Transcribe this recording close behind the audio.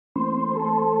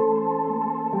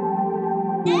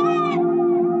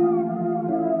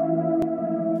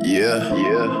Yo,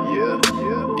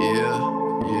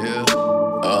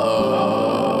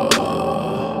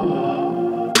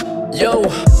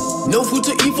 no food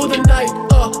to eat for the night.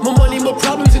 More money, more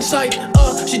problems in sight.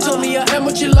 She told me I am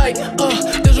what you like.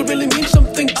 Does it really mean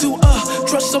something to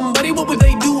trust somebody? What would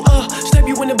they do? Stab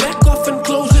you in the back off and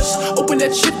close this. Open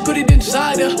that shit, put it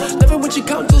inside her. Never when she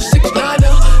count till 6, 9.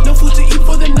 No food to eat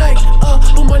for the night.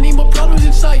 More money, more problems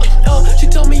in sight. She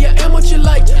told me I am what you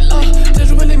like.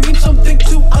 Does it really mean something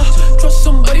to trust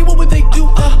somebody? What would they do?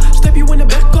 Stab you in the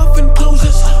back off and close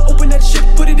this. Open that shit,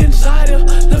 put it inside her.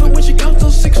 Never when she count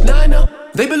till 6, 9.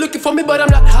 They been looking for me, but I'm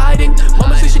not hiding.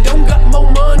 Mama says she don't got more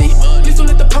money. Please don't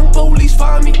let the punk police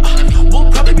find me.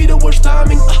 Will probably be the worst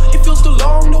timing. It feels too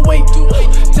long to wait.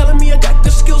 Telling me I got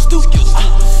the skills to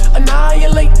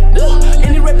annihilate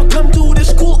any rapper come to this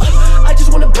school. I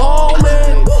just wanna ball,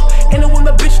 man. And I want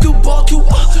my bitch to ball too.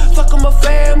 Fuck on my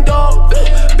fam, dog.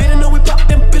 Better know we pop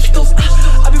them pistols.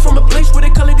 I be from a place where they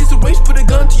call it this a race. Put a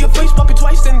gun to your face, pop it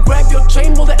twice, then grab your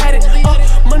chain while they at it.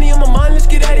 Money on my mind, let's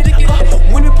get at it.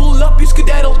 When we pull up, you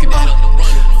skedaddle.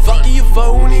 Fuck you,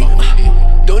 phony.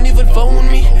 Don't even phone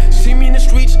me. See me in the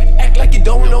streets, act like you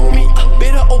don't know me.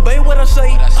 Better obey what I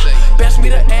say. Pass me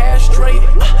the ashtray.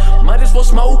 Might as well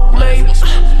smoke, mate.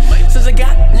 Since I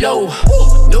got no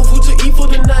food to eat for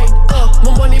the night.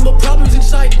 More money, more problems in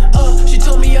sight. She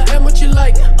told me I am what you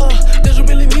like. Does it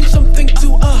really mean something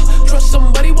to trust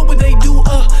somebody? What would they do?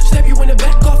 Stab you in the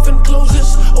back off and close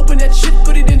this. Open that shit,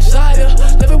 put it inside her.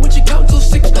 Never when she count till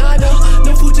 6, 9.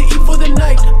 No food to eat for the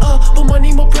night. More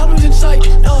money, more problems in sight.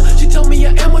 She told me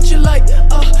I am what you like.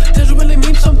 Does it really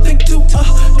mean something to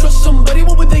trust somebody?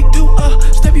 What would they do?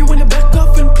 Stab you in the back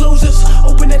off and close this.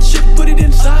 Open that shit, put it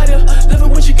inside her. Never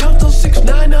when she count till 6,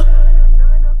 9.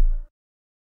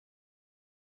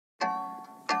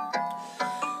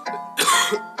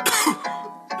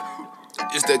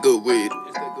 It's that good weed.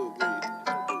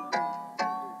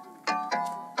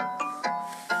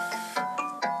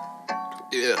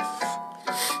 Yeah.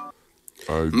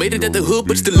 Made it at the hood,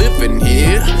 but still living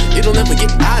here. It'll never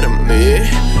get out of me.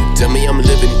 Tell me I'm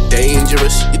living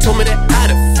dangerous. You told me that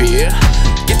out of fear.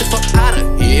 Get the fuck out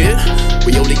of here.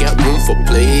 We only got room for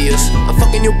players. I'm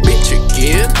fucking your bitch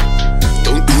again.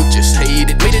 Don't you just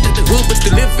hate it? Made it at the hood, but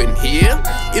still living here.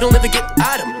 It'll never get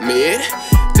out of me.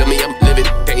 Tell me I'm living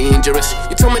dangerous.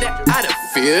 You told me that out of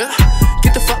fear.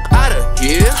 Get the fuck out of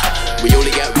here. We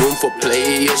only got room for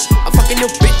players. I'm fucking your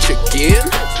bitch again.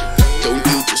 Don't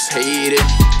you just hate it?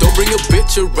 Don't bring your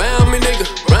bitch around me, nigga.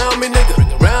 Round me, nigga.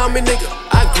 Round me, nigga.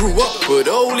 I grew up with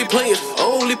only players,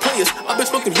 only players. I've been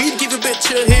smoking weed, give a bitch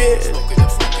a hit.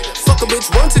 Fuck a bitch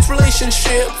once, it's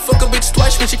relationship. Fuck a bitch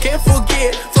twice when she can't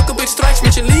forget. Fuck a bitch thrice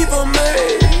when she leave her,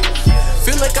 man.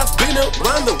 Feel like I've been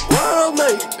around the world,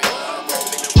 man.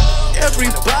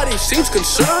 Everybody seems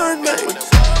concerned, man.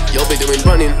 Yo, be doing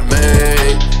running,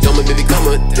 man. Tell me, baby, come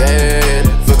a dad.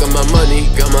 Fuck up my money,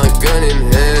 got my gun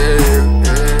in hand.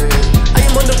 I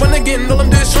am on the run again, all I'm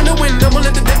doing is trying to win. I'ma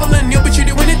let the devil in, yo, bitch, you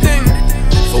do anything.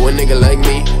 For a nigga like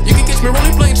me, you can catch me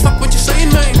rolling planes. Fuck what you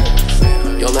saying, man.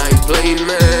 Y'all I ain't playing,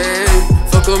 man.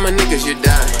 Fuck all my niggas, you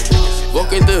die.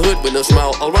 Walk in the hood with no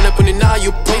smile. I'll run up on you now,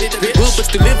 you paid it. The hood, but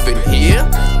still living here.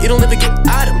 It'll never get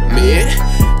out of me.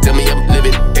 Tell me I'm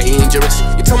living dangerous.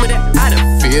 You told me that out of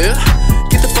fear.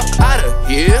 Get the fuck out of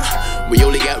here. We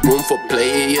only got room for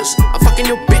players. I'm fucking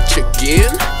your bitch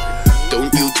again.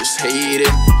 Don't you just hate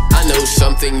it? I know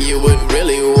something you would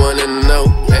really wanna know.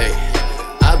 Hey,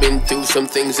 I've been through some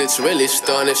things, it's really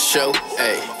starting to show.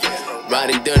 Hey,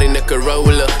 riding dirty in the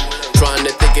Corolla, trying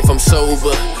to think if I'm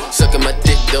sober. Sucking my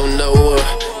dick, don't know her.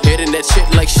 Hitting that shit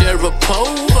like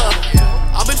Sharapova.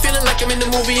 I've been feeling like I'm in the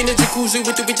movie in the jacuzzi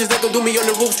with the bitches that gon' do me on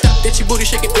the rooftop. That she booty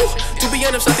shaking, ooh. To be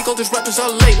honest, I think all these rappers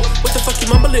are lame. What the fuck you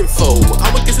mumbling for?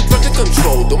 I would guess it's drug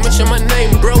control. Don't mention my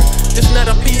name, bro. This not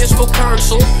a PS4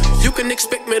 console. You can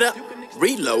expect me to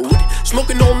reload.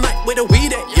 Smoking all night with a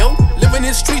weed at, yo. Living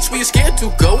in streets where you're scared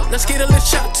to go. Not scared to let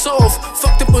shots off.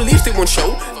 Fuck the police, they won't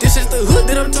show. This is the hood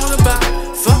that I'm talking about.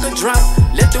 Fuck a drop,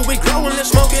 let the weed grow and let's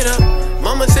smoke it up.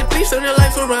 Mama said please turn your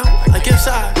life around. I guess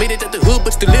I made it at the hood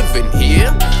but still living here.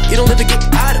 You don't ever get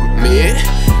out of me.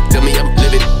 Tell me I'm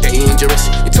living dangerous.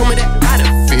 You told me that out of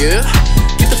fear.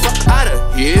 Get the fuck out of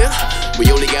here. We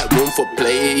only got room for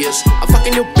players. I'm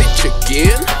fucking your bitch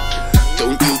again.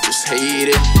 Don't you just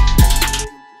hate it?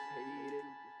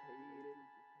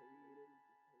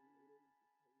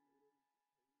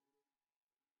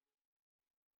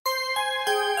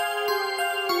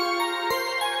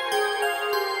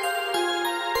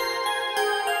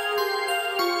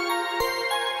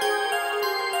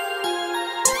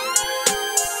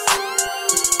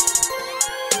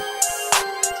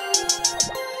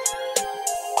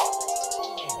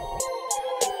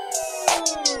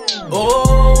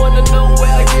 Oh, wanna know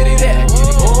where I get it at?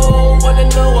 Oh, wanna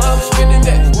know how I'm spinning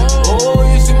that? Oh,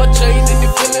 you see my chain and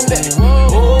you feeling that?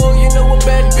 Oh, you know a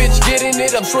bad bitch getting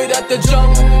it. I'm straight out the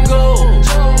jungle.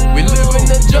 We live in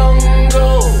the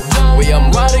jungle. Where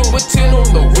I'm riding with tin on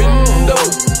the window.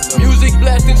 Music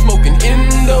blasting, smoking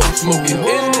Indo. Smoking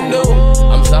Indo.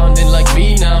 I'm sounding like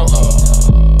me now.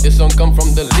 This song come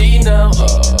from the lean now.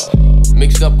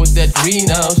 Mixed up with that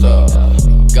greenhouse.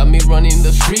 Got me running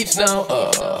the streets now.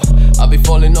 I be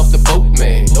falling off the boat,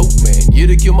 man. Dope, man. You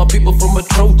to kill my people from a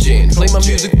Trojan. Play my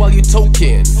music while you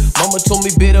token. Mama told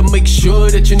me better make sure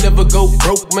that you never go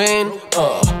broke, man.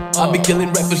 I be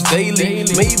killing rappers daily.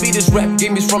 Maybe this rap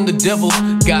game is from the devil.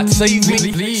 God save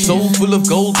me. Soul full of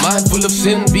gold, mind full of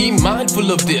sin. Be mindful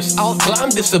of this. I'll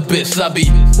climb this abyss. I be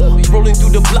rolling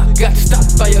through the block. Got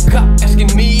stopped by a cop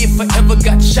asking me if I ever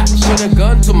got shot. Shot a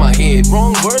gun to my head.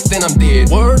 Wrong word, then I'm dead.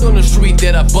 Word on the street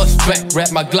that I bust back.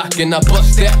 Rap my Glock and I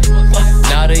bust that.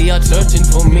 Now they are searching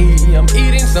for me. I'm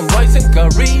eating some rice and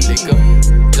curry.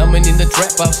 Jumping in the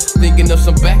trap house, thinking of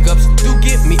some backups to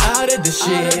get me out of the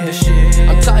shit.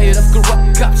 I'm tired of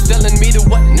corrupt cops telling me to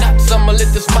what not. I'ma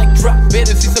let this mic drop.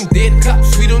 Better see some dead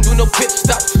cops. We don't do no pit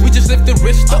stops. We just lift the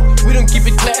wrist up. We don't keep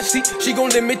it classy. She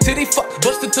gon' let me titty fuck.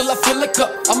 Bust it till I fill a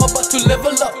cup. I'm about to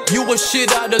level up. You a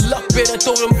shit out of luck. Better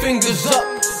throw them fingers up.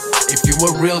 If you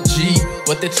a real G,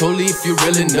 but that's only if you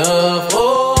real enough.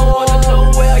 Oh, wanna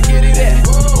know where I get it at?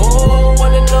 Oh,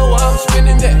 wanna know how I'm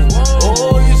spinning that?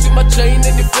 Oh, you see my chain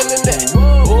and you feeling that?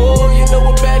 Oh, you know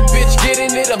a bad bitch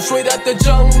getting it. I'm straight out the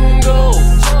jungle.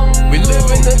 We live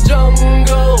in the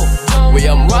jungle. Where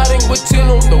I'm riding with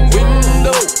tin on the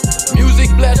window.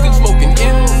 Music blasting, smoking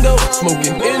Indo.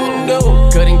 Smoking Indo.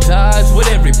 Cutting ties with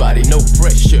everybody, no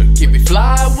pressure. Keep it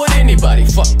fly with anybody.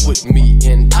 Fuck with me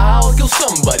and I'll kill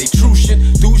somebody. True shit,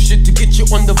 do shit to get you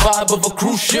on the vibe of a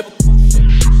cruise ship.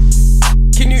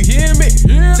 Can you hear me?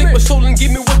 Take my soul and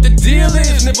give me what the deal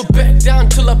is. Never back down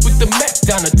till I put the Mac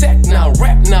down. Attack now,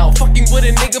 rap now. Fucking with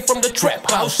a nigga from the trap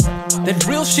house. That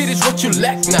real shit is what you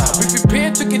lack now. Be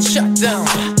prepared to get shot down.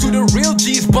 To the real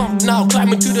G's bump now.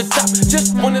 Climbing to the top.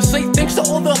 Just wanna say thanks to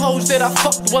all the hoes that I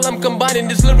fucked while I'm combining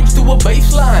these lyrics to a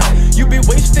baseline. You be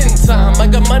wasting time. I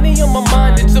got money on my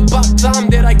mind. It's about time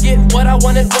that I get what I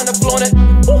wanted. Wanna flaunt it.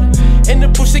 And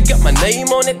the pussy got my name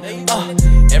on it.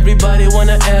 Everybody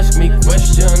wanna ask me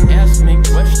questions.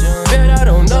 Bet I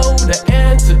don't know the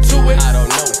answer to it. I don't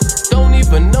know. Don't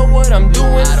even know what I'm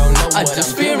doing. I don't know. I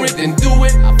just fear it and do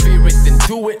it. I fear it and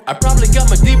do it. I probably got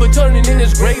my diva turning in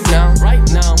his grave now. Right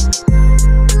now.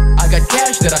 I got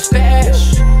cash that I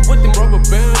stash with them rubber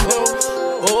bandos.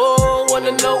 Oh,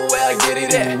 wanna know where I get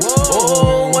it at?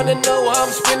 Oh, wanna know how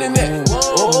I'm spinning that?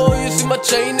 Oh, you see my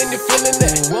chain and you feeling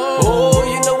that? Oh,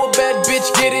 you know a bad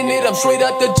bitch getting it. I'm straight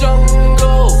out the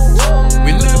jungle.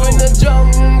 We live in the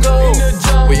jungle.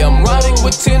 Where I'm riding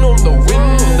with tin on the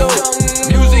window.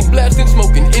 Music blasting,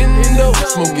 smoking Indo.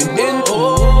 Smoking Indo.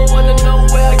 Oh, wanna know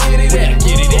where I get it at?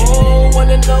 Oh,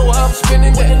 wanna know how I'm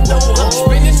spinning that? I'm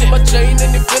spinning it. My chain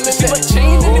and you feeling that?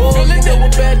 Oh, you know a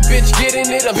bad bitch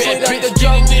getting it. I'm straight out the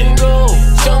jungle.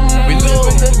 We live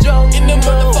in the jungle. In the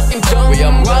motherfucking jungle. Where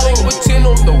I'm riding with tin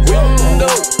on the window.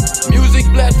 Music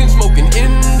blasting, smoking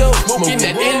Indo. Smoking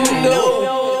that Indo.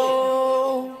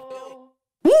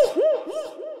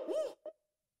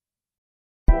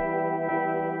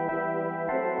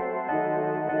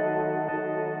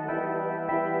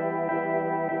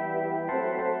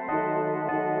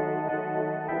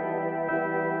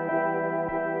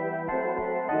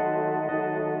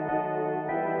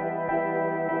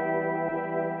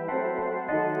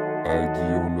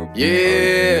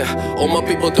 Yeah, all my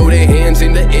people throw their hands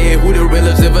in the air. Who the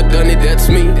realest ever done it? That's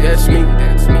me, that's me,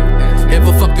 that's me.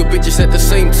 Ever fuck two bitches at the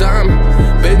same time?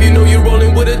 Baby, you know you're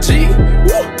rolling with a G.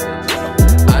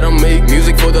 Woo! I don't make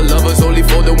music for the lovers, only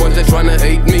for the ones that tryna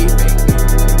hate me.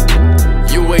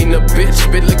 You ain't a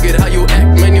bitch, but look at how you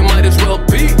act, man, you might as well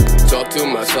be. Talk to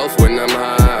myself when I'm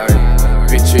high.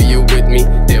 Picture you with me,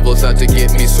 devil's out to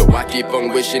get me, so I keep on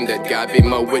wishing that God be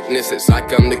my witness as I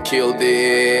come to kill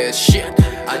this shit.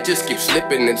 I just keep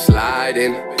slipping and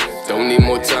sliding. Don't need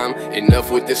more time,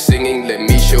 enough with the singing. Let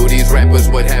me show these rappers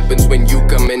what happens when you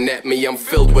coming at me. I'm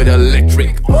filled with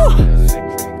electric.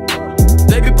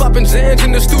 They be popping Zans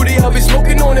in the studio, I be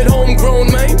smoking on it homegrown,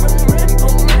 man.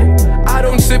 I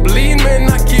don't sip lean,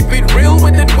 man, I keep it real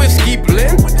with that whiskey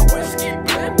blend.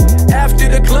 After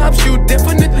the clubs, you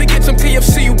definitely get some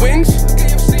KFC wings.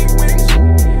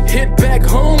 Hit back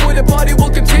home with a party,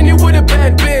 we'll continue with a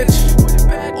bad bitch.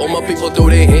 All my people throw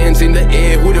their hands in the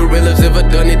air. Who the realest ever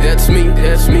done it? That's me,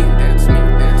 that's me, that's me.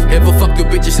 Ever fuck two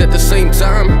bitches at the same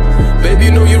time? Baby,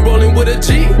 you know you're rolling with a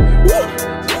G.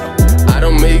 I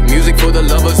don't make music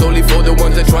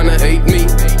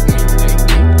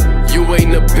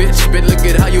but look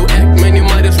at how you act, man, you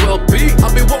might as well be.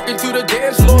 I'll be walking to the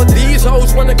dance floor, these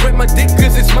hoes wanna grab my dick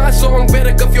cause it's my song.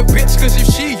 Better cuff your bitch cause if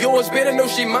she yours, better know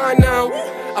she mine now.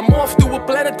 I'm off to a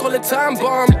planet, call it time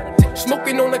bomb.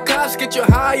 Smoking on the cars, get you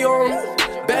high on.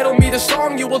 Battle me the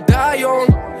song you will die on.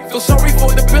 Feel sorry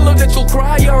for the pillow that you'll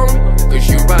cry on. Cause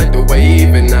you ride the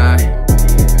wave and I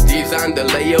design the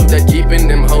layout that keeping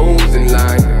them hoes in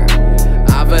line.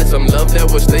 I've had some love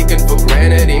that was taken for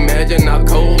granted. Imagine how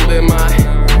cold am I.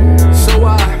 So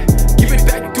I give it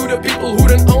back to the people who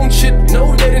don't own shit.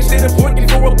 Know that instead of working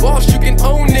for a boss, you can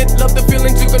own it. Love the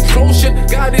feeling to control shit.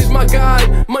 God is my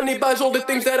guide. Money buys all the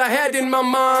things that I had in my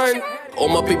mind. All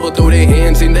my people throw their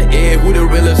hands in the air. Who the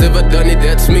realest ever done it?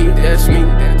 That's me, that's me,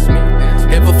 that's me.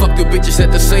 Ever fuck two bitches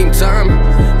at the same time?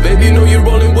 Baby, you know you're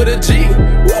rolling with a G.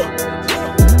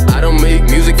 Woo! I don't make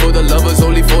music for the lovers,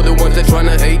 only for the ones that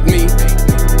tryna hate me.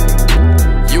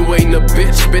 You ain't a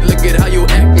bitch, but look at how you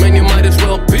act, man, you might as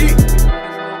well be.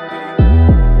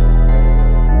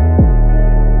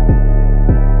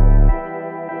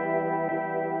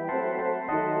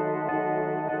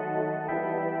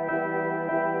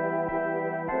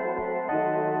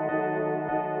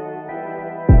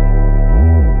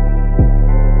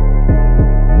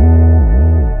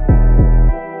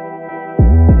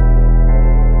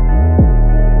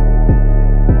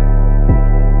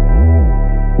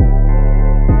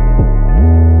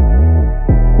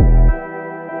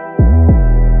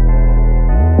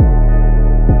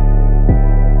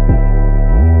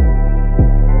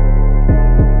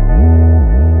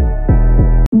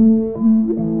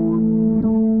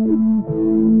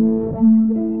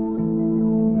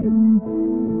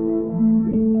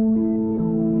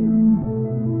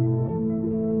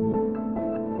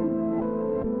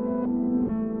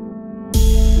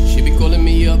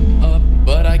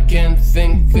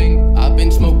 I've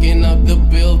been smoking out the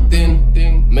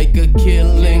building, make a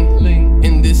killing.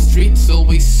 In the streets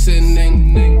always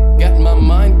sinning. Got my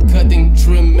mind cutting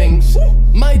trimmings.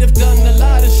 Might have done a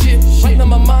lot of shit, right now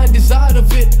my mind is out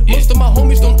of it. Most of my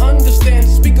homies don't understand.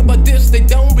 Speak about this, they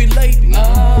don't relate.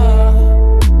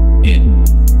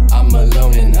 I'm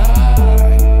alone and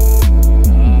high.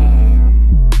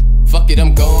 Fuck it,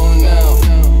 I'm gone now.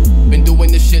 Been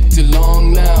doing this shit too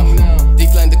long now.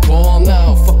 Decline the call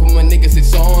now. Fuck with my niggas,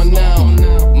 it's on now.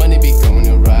 Money be going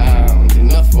around,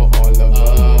 enough for all of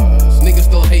us. Niggas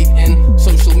still hating,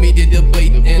 social media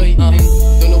debating.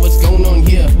 Don't know what's going on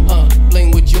here.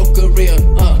 Playing with your career.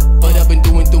 But I've been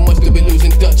doing too much to be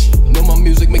losing touch. Know my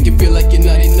music make you feel like you're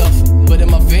not enough. But then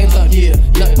my fans out here,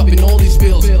 not popping all these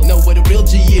pills. Know what a real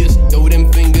G is. Throw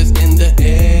them fingers in the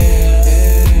air.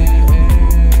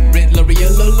 Red lorry,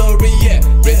 yellow lorry, yeah.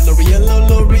 Red lorry, yellow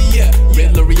lorry, yeah.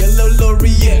 Red lorry, yellow lorry,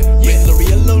 yeah. Red lorry,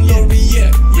 yellow lorry,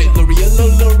 yeah. Red lorry, yellow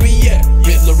lorry, yeah.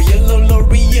 Red lorry, yellow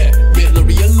lorry, yeah. Red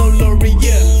lorry, yellow lorry,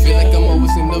 yeah. Feel like I'm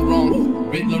always in the wrong.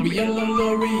 Red lorry, yellow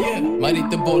lorry, yeah. Might hit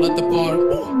the ball at the park.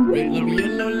 Red lorry,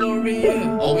 yellow lorry,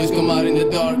 yeah. Always come out in the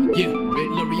dark, yeah.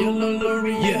 Red lorry, yellow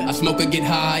lorry, yeah. I smoke, I get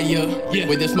higher, yeah.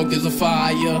 Where there's smoke, there's a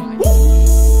fire.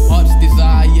 Heart's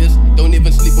desires, don't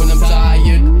even sleep when I'm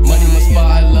tired. Money must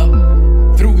pile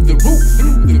up, through the roof,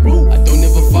 through the roof. I don't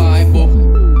ever vibe up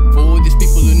for all these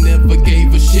people who never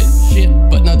gave a shit,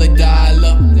 but now they dial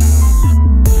up.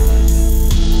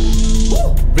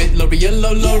 Red lorry,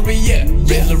 yellow lorry, yeah.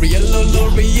 Red lorry, yellow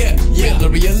lorry, yeah. Red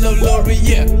lorry, yellow lorry,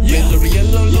 yeah. Red lorry,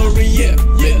 yellow lorry, yeah.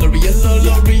 Red lorry, yellow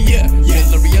lorry, yeah.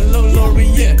 Red lorry, yellow lorry,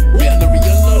 yeah. Red lorry,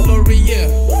 yellow lorry, yeah.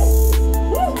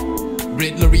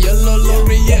 Red lorry, yellow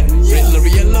lorry, yeah. Red lorry,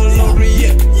 yellow lorry,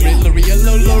 yeah. Red lorry,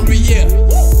 yellow lorry, yeah.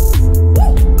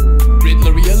 Red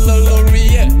lorry, yellow lorry,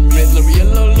 yeah. Red lorry,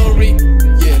 yellow lorry,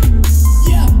 yeah.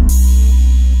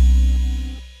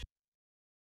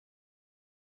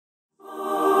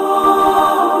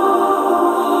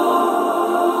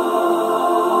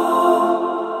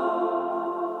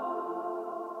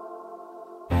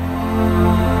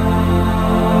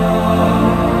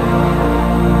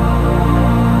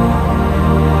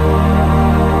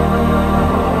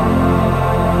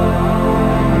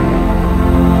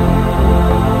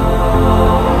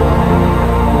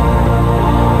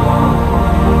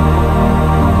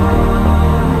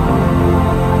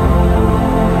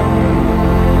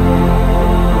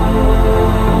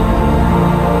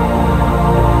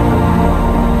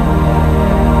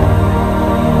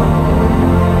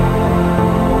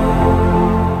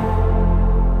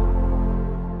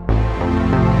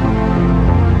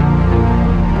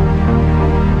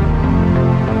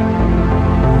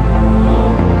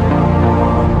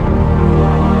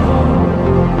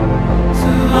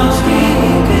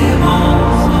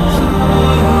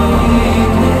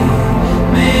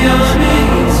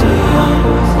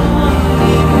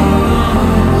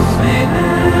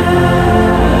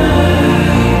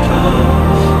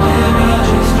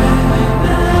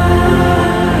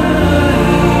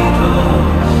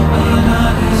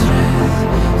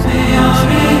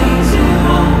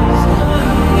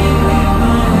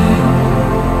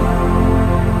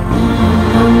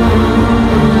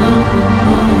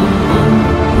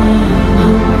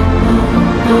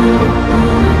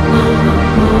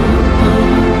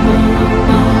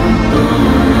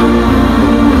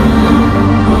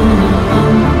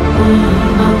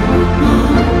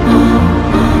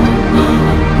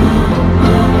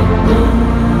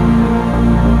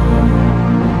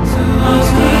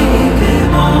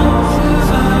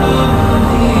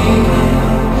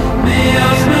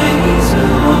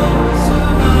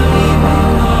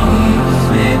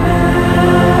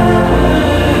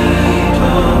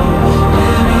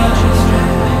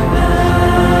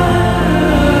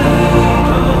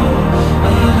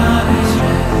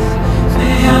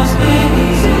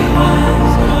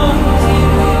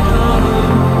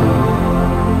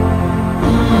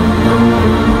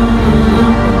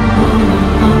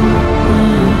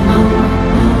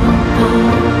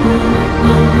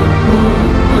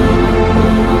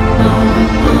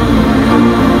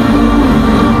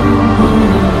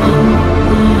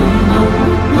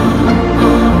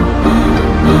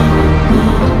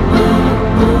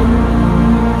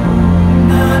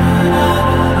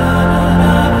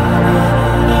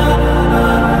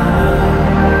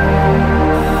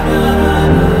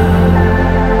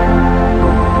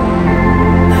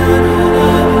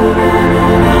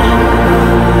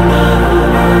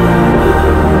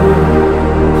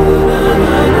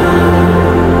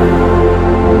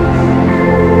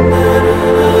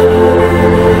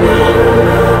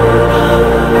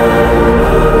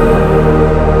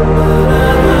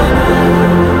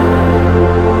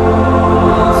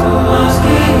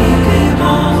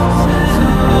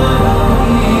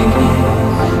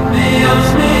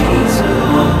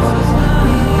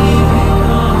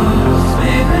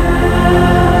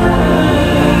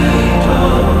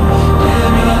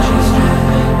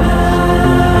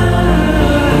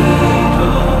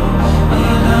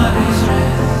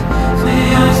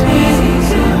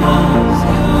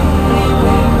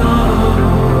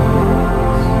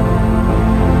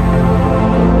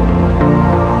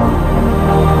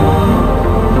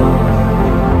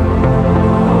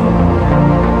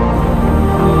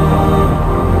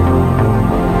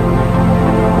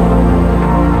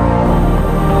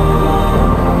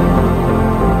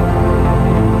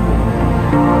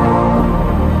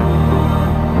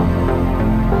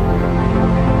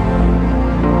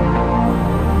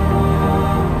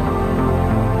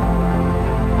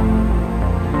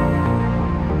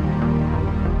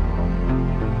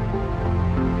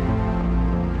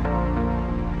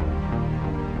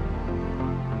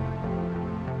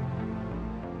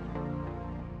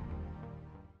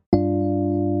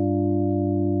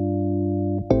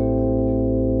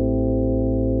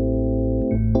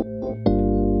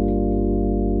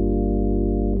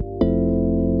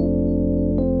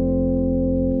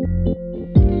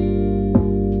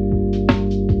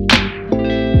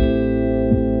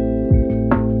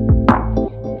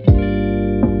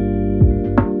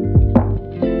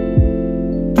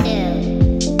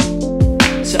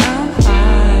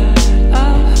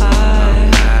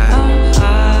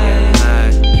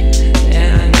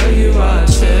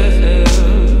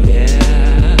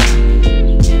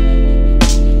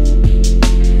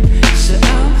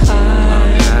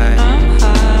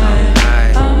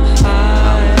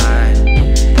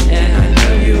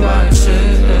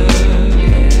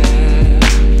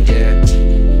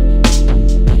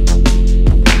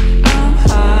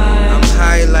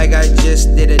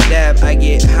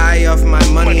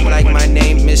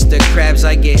 raps.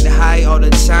 I get high all the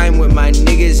time with my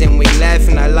niggas and we laugh,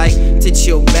 and I like to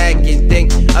chill back and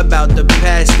think about the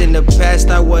past. In the past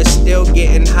I was still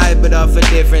getting high, but off of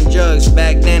different drugs.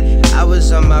 Back then I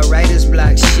was on my writer's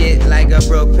block shit like a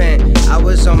broke pen. I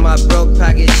was on my broke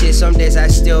pocket shit, some days I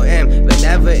still am, but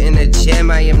never in the jam.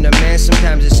 I am the man.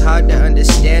 Sometimes it's hard to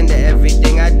understand that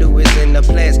everything I do is in the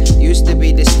plans. Used to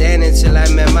be the stand until I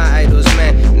met my idols,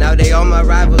 man. Now they all my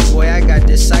rivals, boy. I got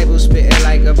disciples spitting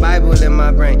like a Bible in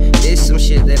my brain. This some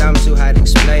shit that I'm too high to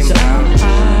explain. So I'm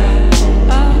high,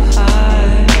 I'm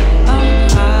high, I'm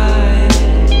high,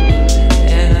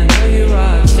 and I know you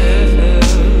are too,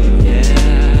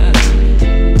 yeah.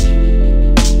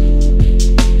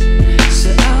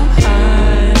 So I'm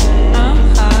high, I'm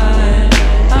high,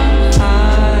 I'm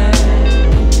high,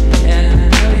 and I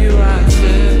know you are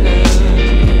too,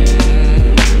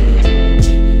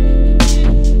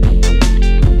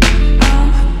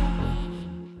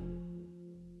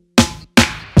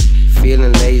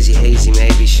 Feeling lazy, hazy,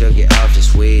 maybe should get off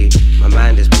this weed. My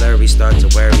mind is blurry, start to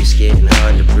worry, it's getting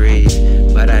hard to breathe.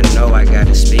 But I know I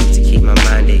gotta speak to keep my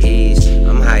mind at ease.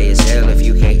 I'm high as hell if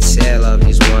you can't tell, all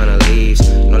these wanna leaves.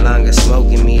 No longer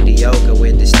smoking mediocre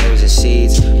with the stems and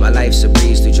seeds. My life's a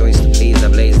breeze through joints to please, I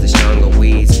blaze the stronger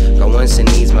weeds. Got wants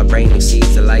and needs, my brain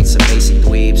exceeds the likes of basic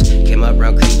dweebs. Came up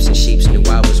around creeps and sheeps, knew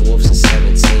I was wolves in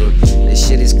 17. This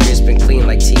shit is crisp and clean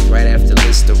like teeth right after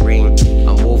Listerine.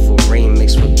 I'm Wolverine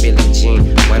mixed with Billie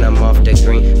Jean. When I'm off the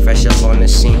green, fresh up on the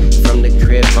scene. From the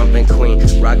crib, bumping Queen,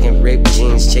 rocking ripped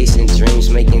jeans, chasing dreams,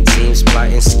 making teams,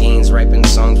 plotting schemes, writing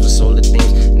songs with solar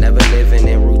themes. Never living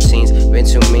in routines, been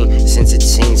too mean since a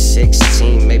teen.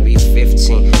 16, maybe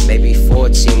 15, maybe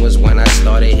 14 was when I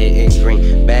started hitting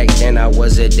green. Back then I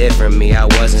was a different me, I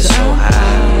wasn't so high.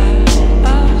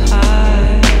 I'm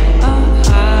high, I'm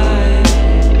high,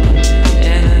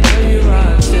 and I know you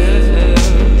are too,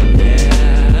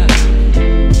 yeah.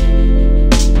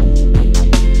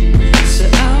 So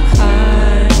I'm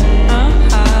high, I'm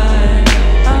high,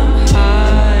 I'm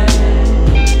high,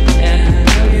 and I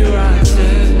know you are too,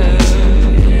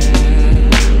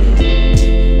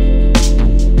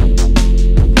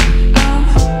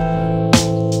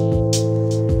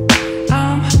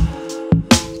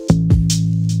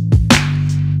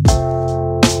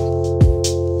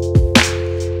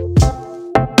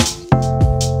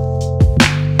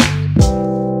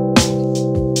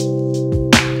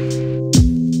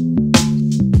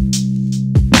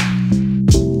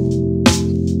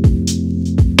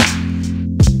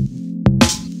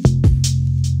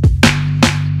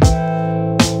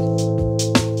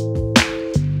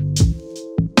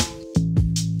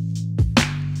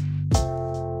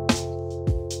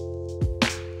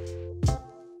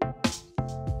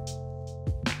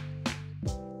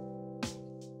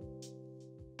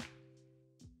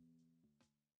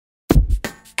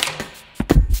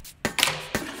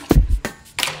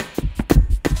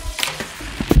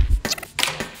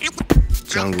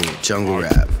 Jungle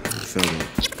rap, you feel me?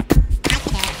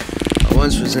 I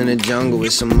once was in the jungle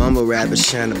with some mumble rappers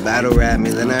trying to battle rap me.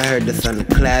 Then I heard the thunder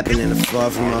clapping and the fall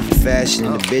from off the fashion.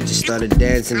 And the bitches started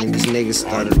dancing and these niggas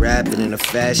started rapping in a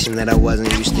fashion that I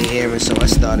wasn't used to hearing. So I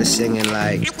started singing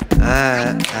like,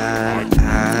 I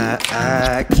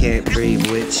can't breathe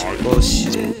with your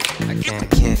bullshit. I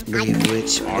can't breathe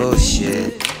with your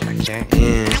bullshit. I can't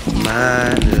in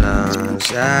my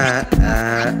lungs. I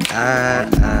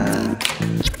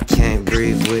can't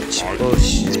breathe with your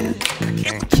bullshit.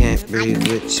 I can't breathe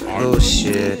with your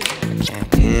bullshit.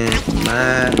 In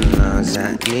my lungs,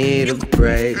 I need a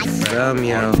break from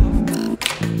your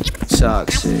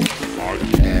toxic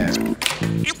air.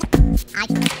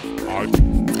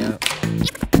 Yep.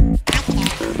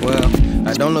 Well,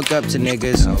 I don't look up to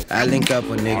niggas, I link up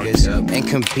with niggas and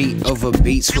compete over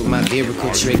beats with my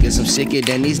lyrical triggers. I'm sicker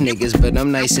than these niggas, but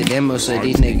I'm nicer than most of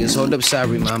these niggas. Hold up,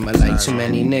 sorry mama, like too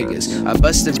many niggas. I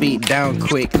bust a beat down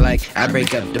quick like I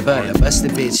break up the butt. I bust a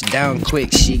bitch down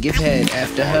quick, she give head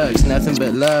after hugs. Nothing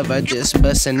but love, I just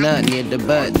bust a nut near the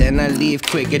butt. Then I leave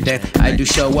quicker than I do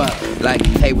show up. Like,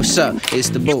 hey, what's up? It's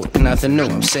the boo, nothing new.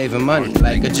 I'm saving money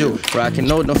like a Jew.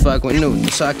 Rockin' old, don't fuck with new. You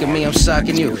talking me, I'm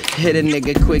socking you. Hit a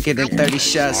nigga quicker than 30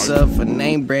 shots of a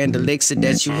name brand elixir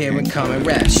that you hear in common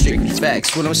rap. Strictly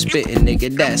facts, what I'm spitting,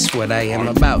 nigga, that's what I am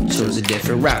about. Chose a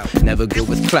different route, never good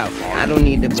with clout. I don't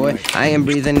need it, boy, I am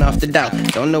breathing off the doubt.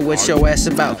 Don't know what your ass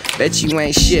about, bet you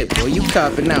ain't shit, boy, you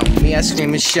copping out. Me, I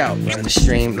scream and shout, run the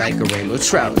stream like a rainbow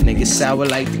trout. Niggas sour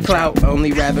like the clout,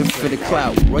 only rapping for the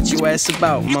clout. What you ass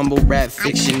about, mumble rap,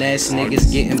 fiction ass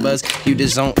niggas getting buzzed. You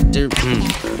just don't do,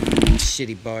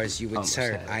 shitty bars, you a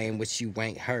turd. I ain't what you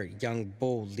ain't heard. Young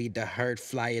bull, lead the herd,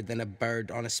 flyer than a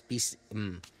bird on a species.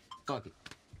 Fuck it.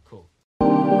 Cool.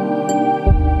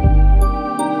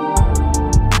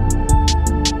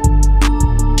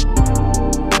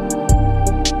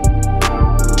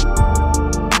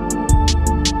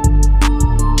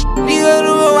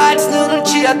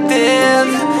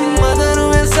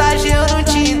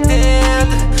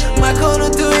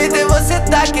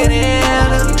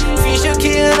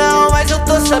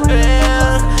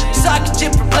 sabendo. Só que de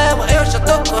problema eu já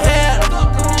tô correndo.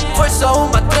 Foi só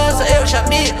uma transa, eu já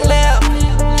me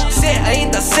lembro. Cê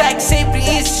ainda segue sempre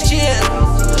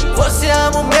insistindo. Você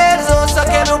ama mesmo ou só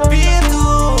quer meu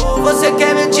pinto? Você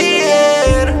quer meu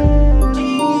dinheiro?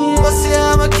 Você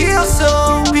ama que eu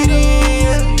sou um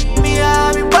perigo. Me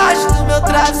ama embaixo do meu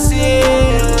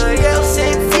travesseiro. E eu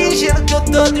sempre fingindo que eu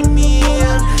tô dormindo.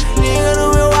 Liga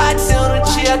no meu WhatsApp, eu não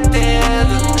te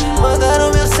atendo.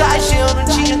 Mandando mensagem, eu não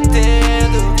te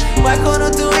entendo. Marcou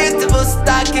no Twitter, você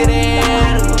tá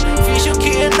querendo. Finge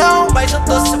que não, mas eu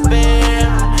tô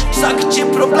sabendo. Só que de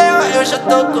problema eu já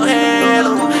tô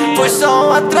correndo. Foi só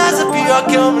um atraso, pior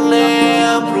que eu me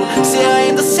lembro. Cê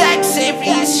ainda segue sempre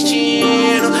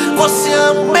insistindo. Você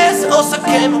ama mesmo ou só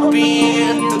quer meu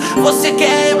pinto? Você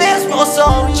quer mesmo ou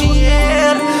só um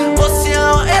dinheiro? Você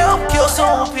ama eu que eu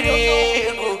sou um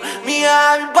perigo. Me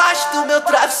ama embaixo do meu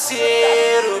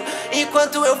travesseiro,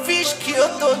 enquanto eu finjo que eu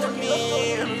tô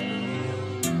dormindo.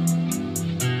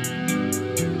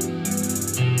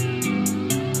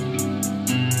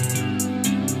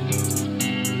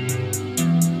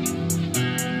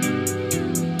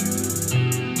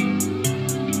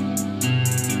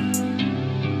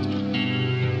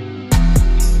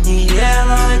 E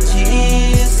ela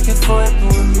diz que foi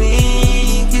por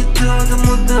mim que tudo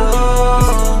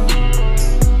mudou.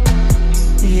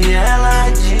 E ela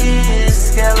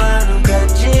diz que ela nunca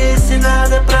disse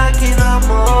nada pra quem não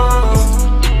amou.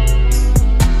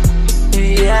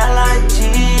 E ela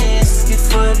diz que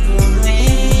foi por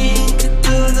mim que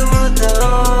tudo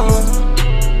mudou.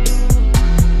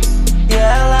 E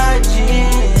ela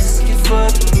diz que foi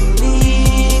por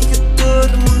mim que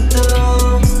tudo mudou.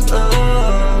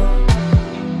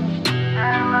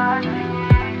 Ela diz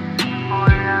que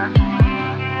foi assim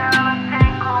que ela se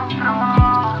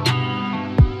encontrou.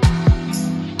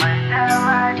 Mas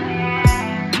ela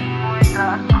diz muita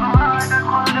coisa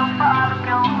quando eu falo que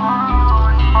eu vou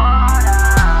embora.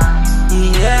 E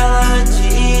ela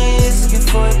diz que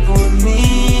foi por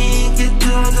mim que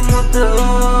tudo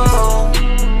mudou.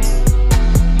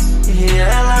 E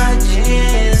ela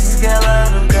diz que ela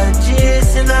nunca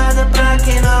disse nada pra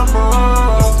quem não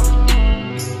amou.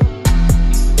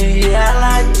 E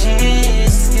ela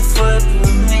diz que foi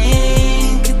por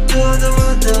mim que tudo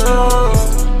mudou.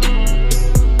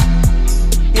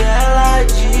 E ela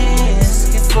diz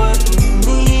que foi por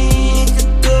mim que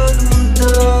tudo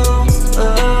mudou.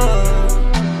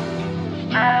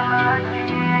 Ela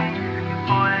diz que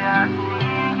foi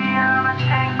assim que ela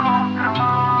se encontrou.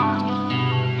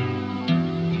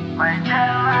 Mas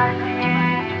ela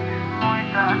diz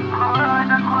muita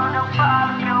coisa quando eu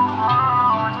falo que eu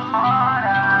vou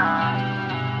embora.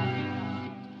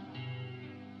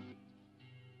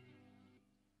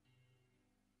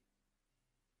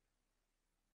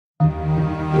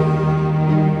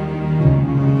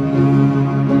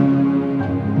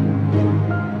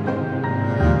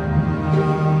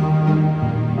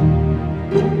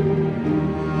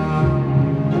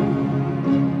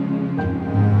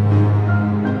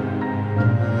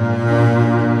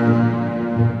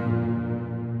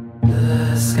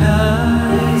 The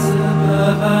skies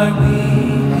above are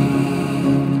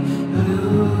weeping,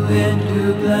 blue into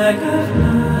black of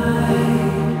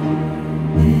night.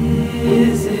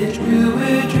 Is it true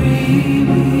we're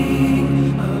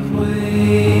dreaming of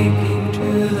waking to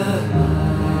the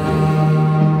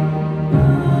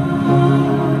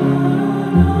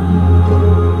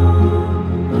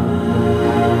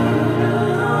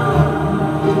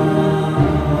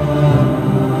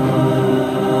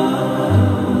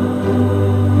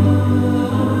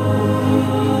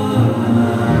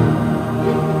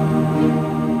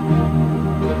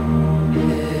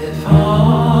if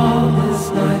all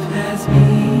this life has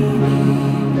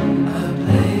meaning, a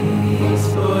place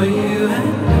for you and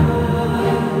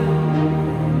I,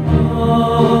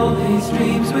 all these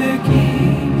dreams we're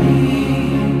keeping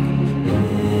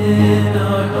in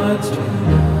our hearts tonight.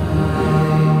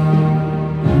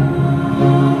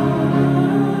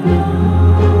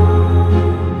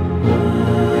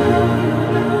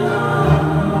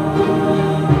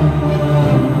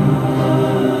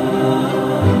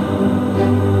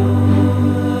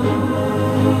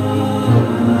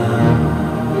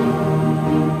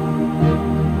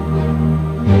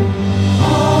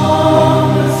 All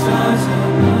the stars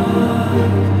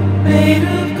above, made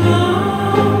of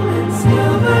gold and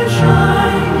silver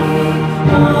shining,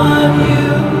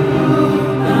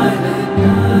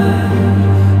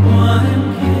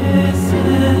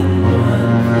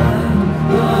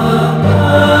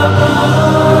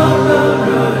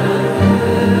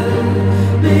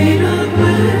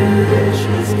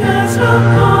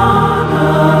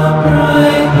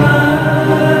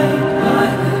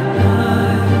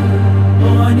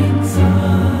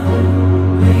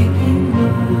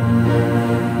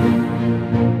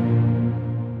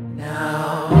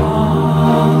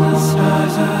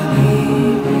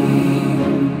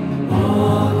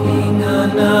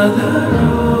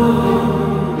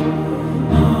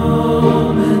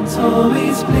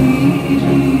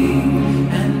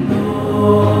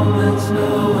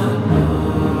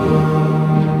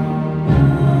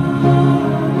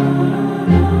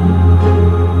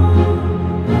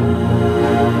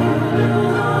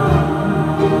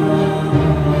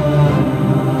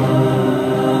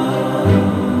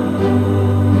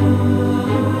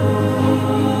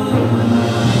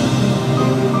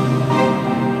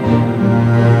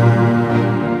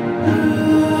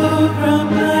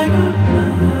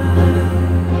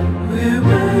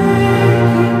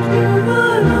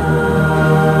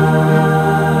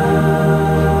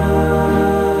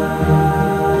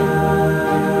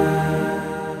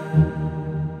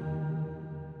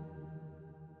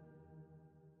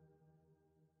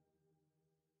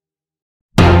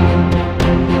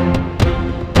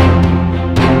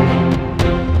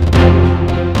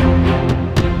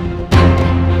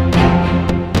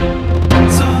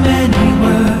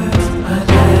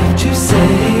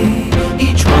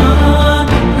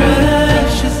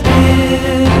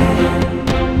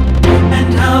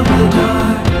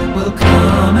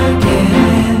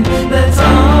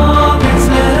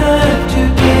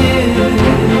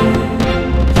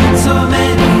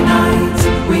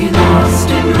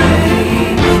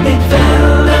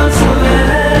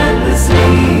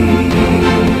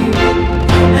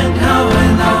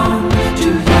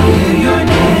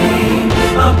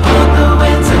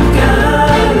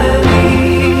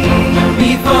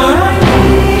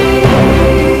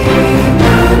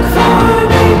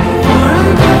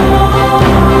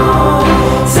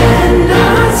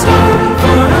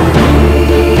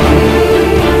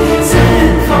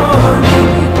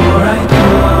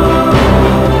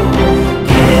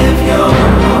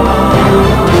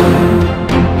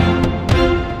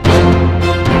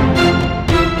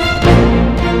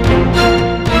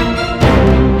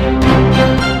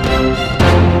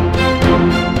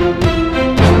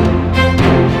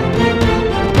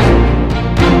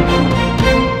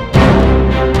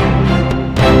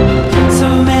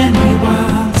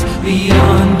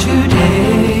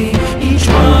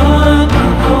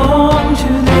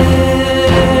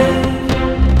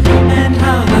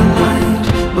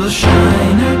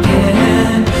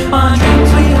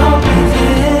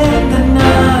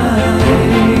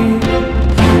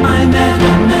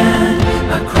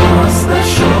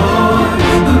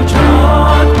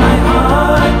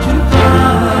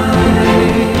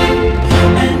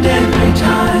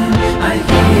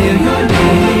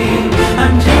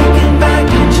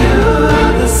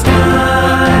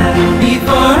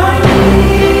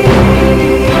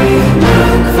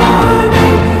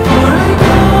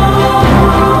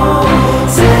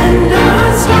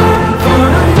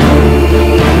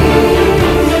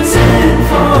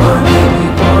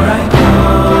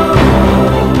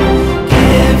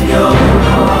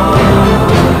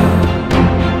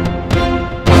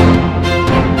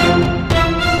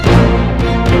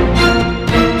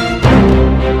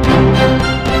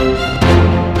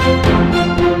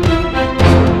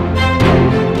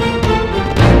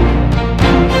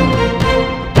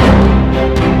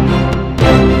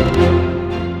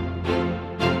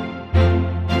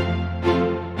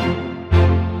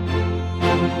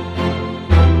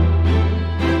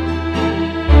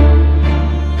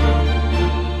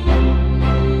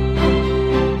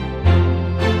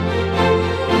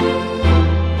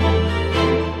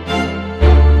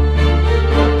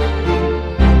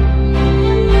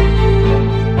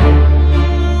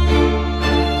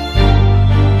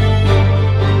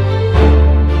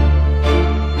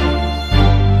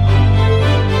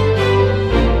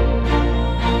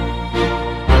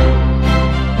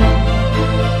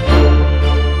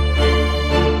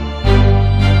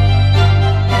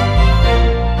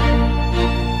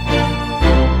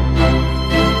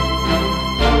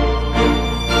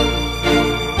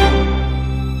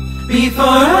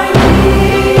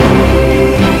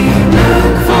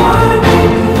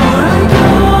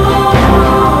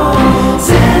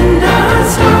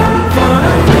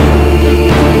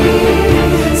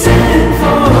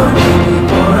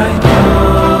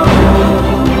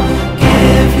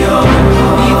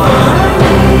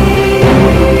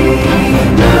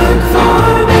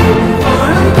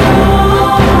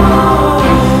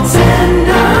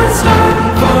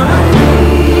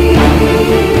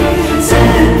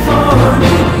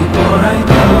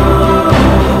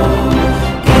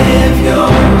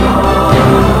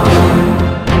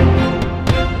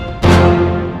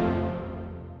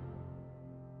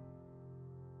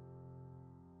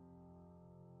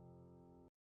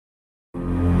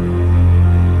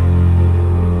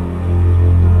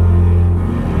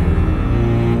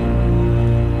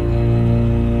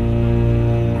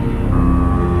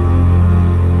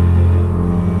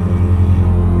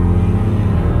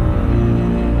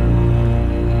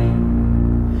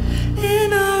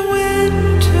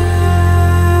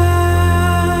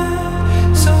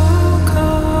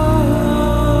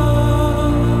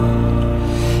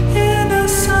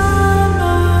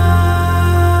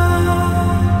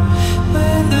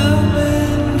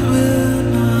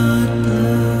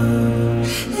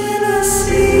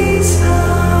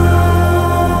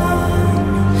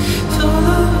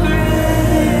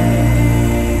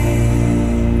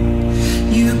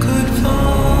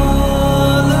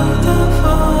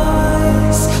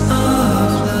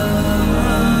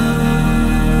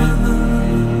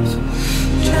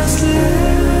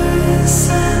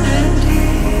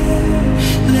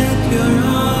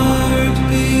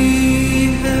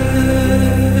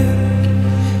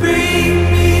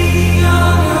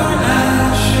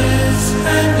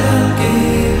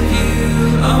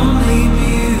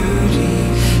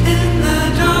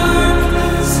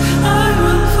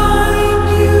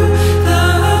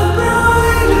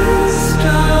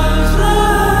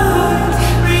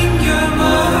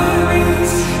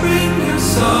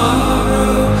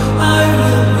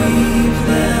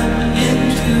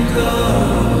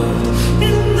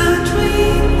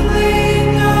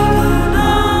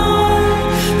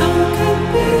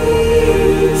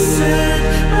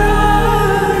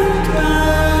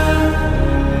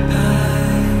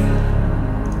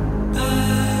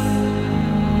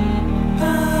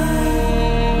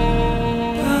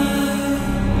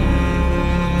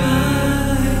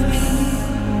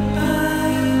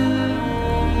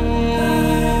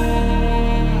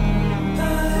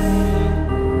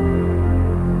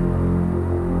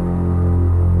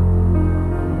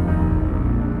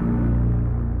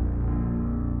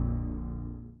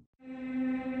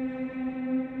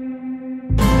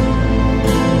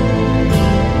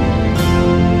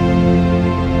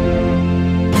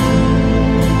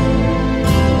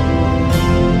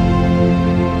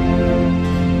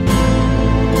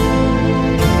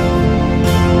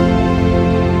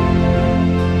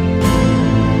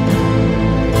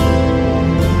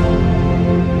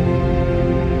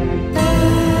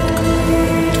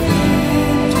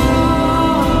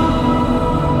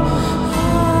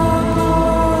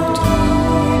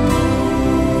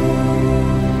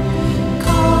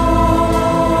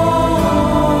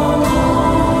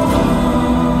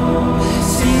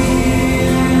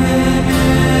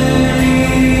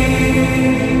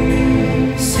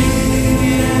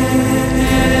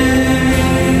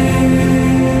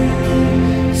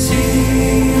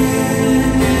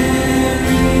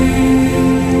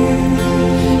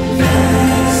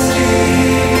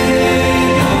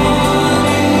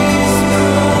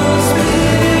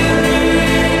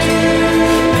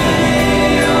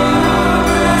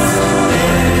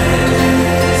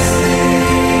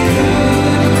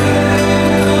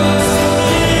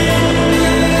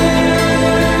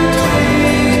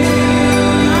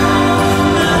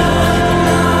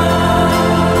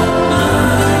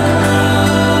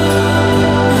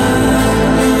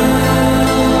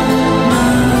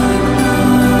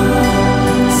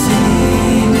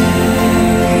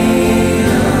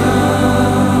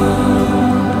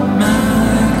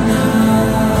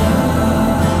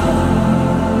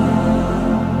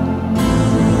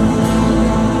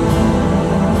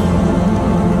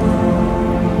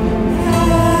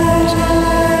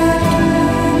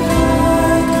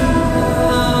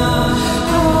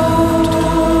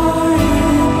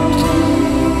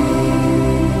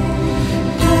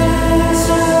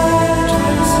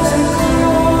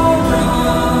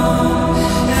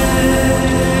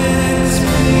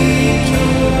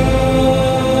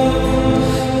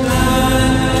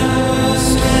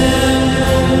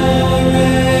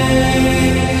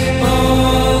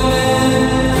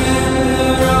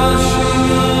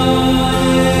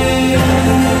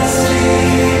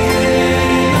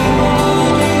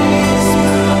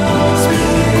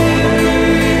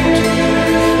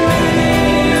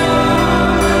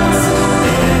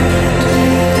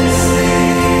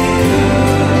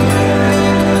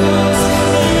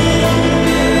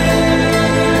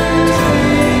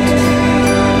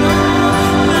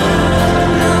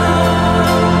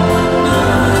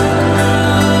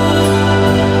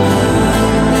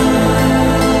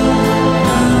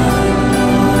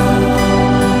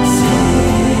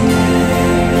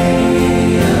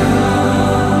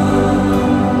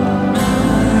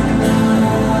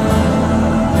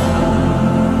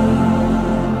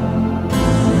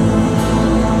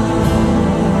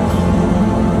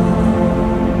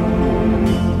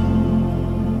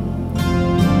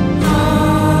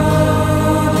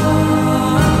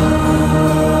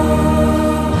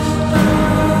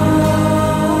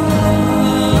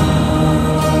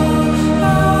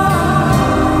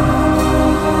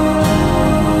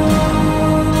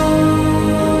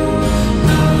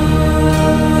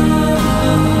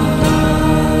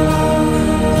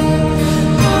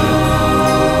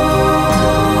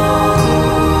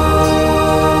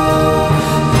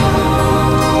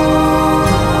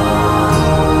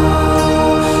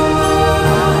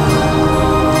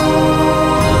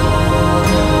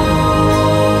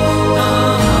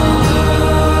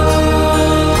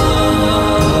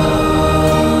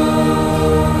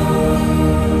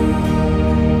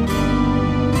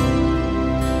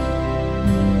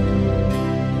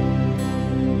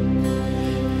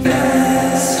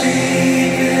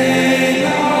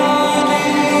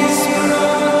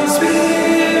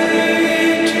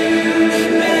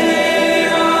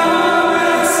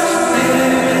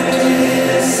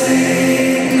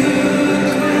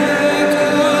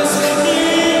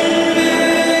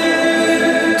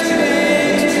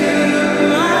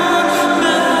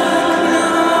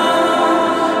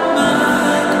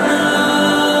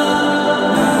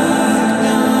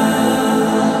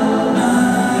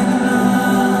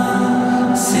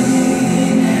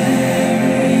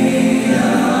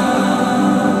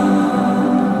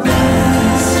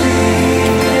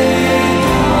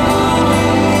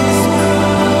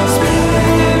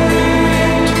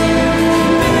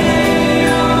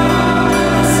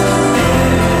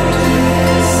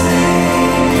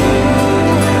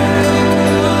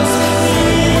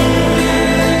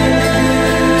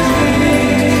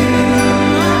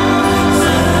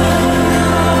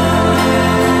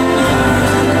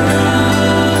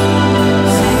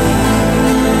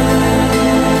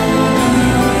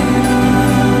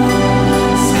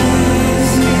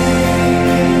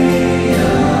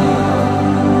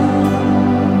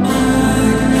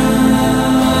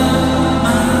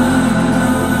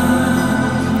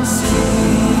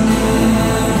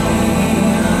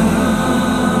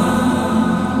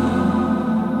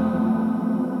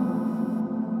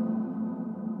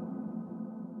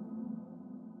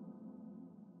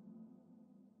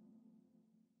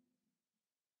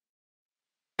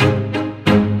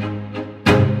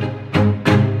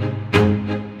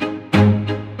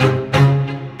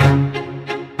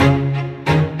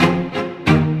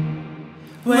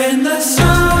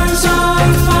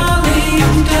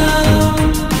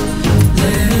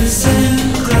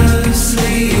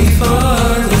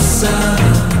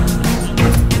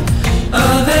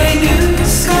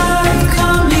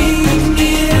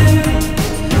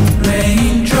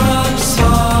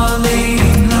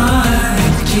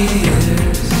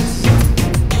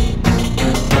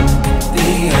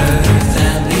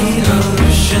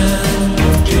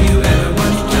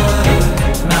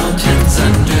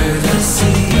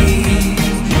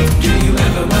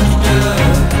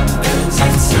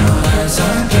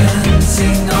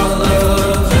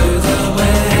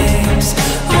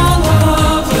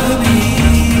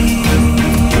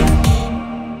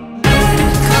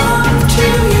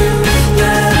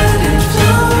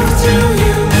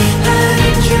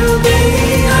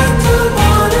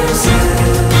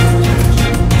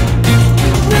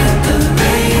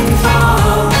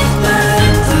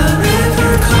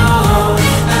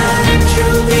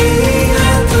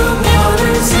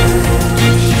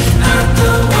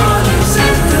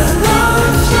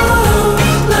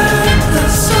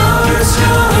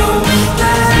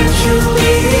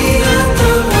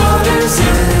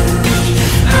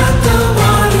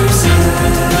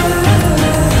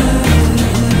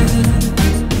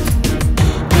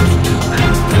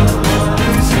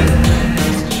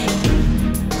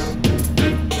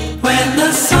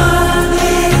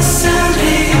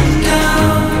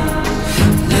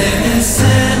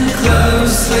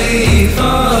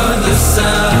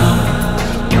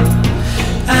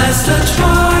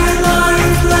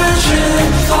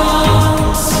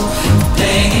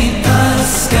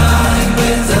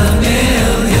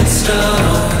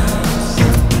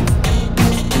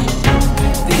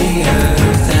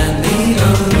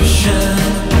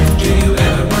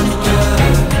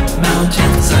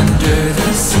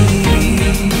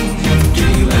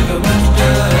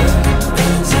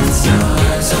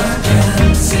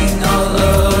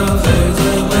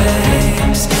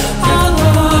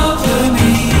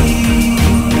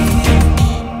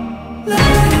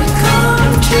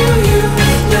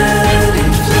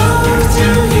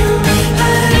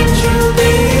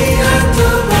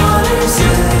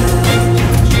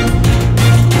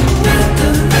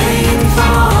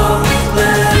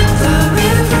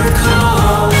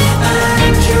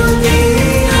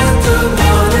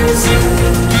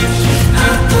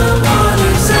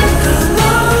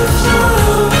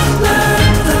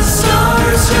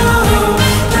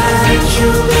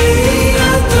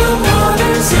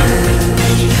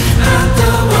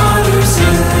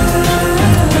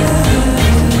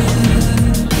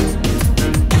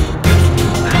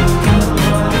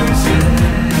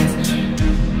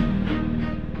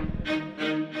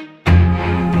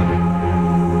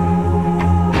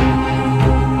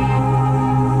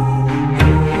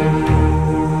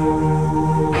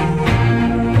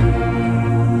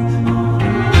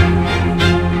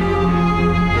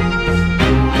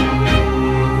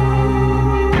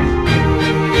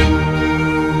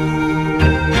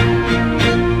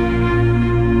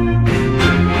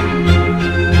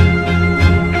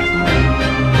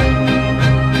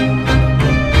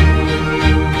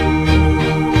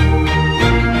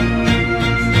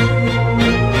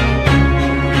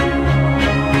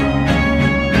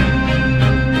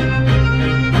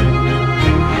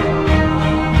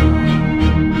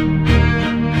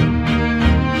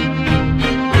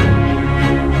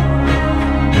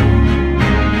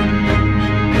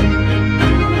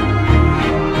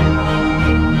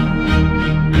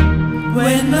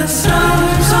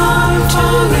 stars are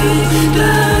falling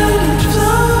down and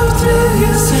flow through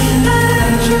you,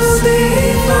 and you'll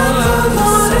leave at the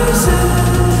water's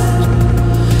edge.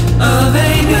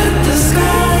 Away with the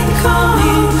sky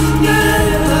calling,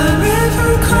 yet the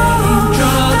river calling,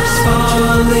 drops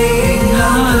falling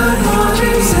on the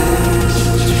water's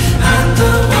edge. At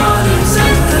the water's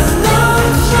edge, the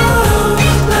love flow,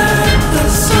 let the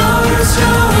stars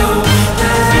show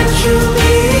that you'll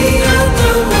be at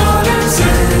the water's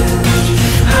edge.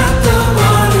 At the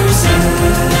water's edge.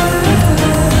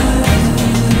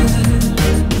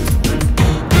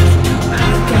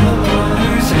 At the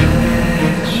water's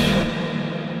edge.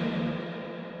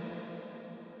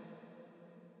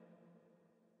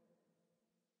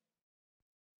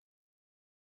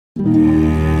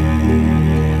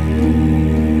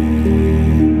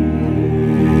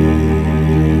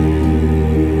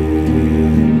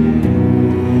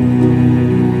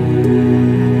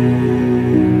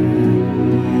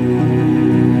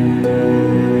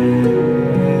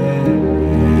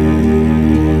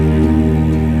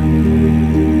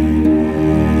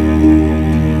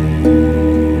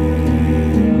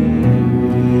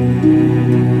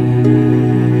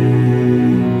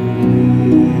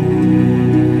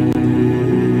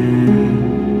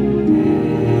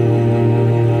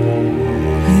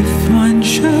 If one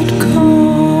should go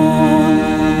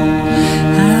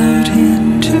out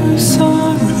into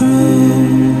sorrow,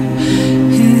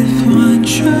 if one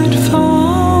should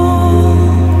fall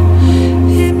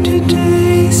into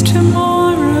day's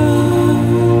tomorrow,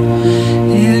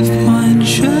 if one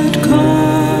should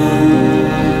call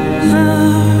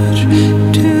out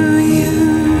to you,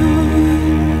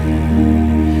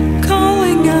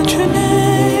 calling out your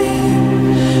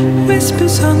name,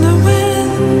 whispers on the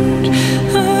wind,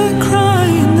 a cry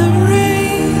in the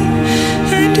rain,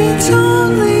 and it's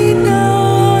only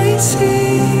now I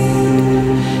see,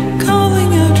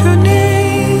 calling out your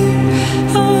name,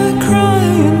 a cry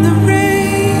in the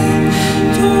rain,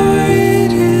 for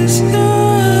it is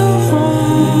now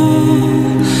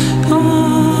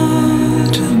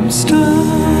autumn stars.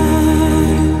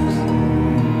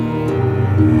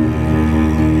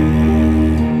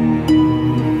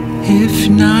 If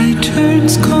night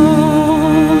turns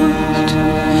cold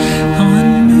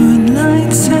on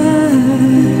moonlight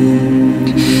sand,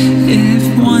 if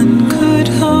one could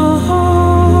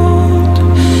hold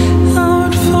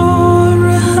out for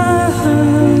a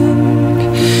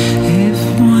hand, if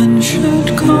one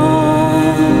should call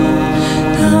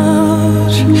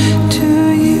out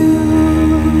to you,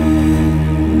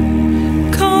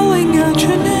 calling out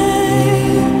your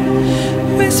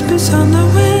name, whispers on the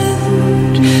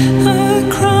wind, a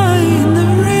cry in the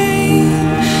rain,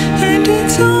 and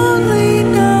it's only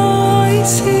now I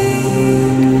see,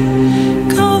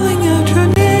 calling out your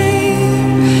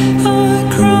name, a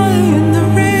cry in the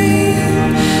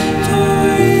rain, for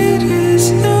it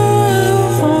is now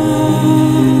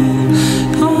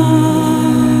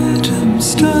autumn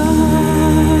stars.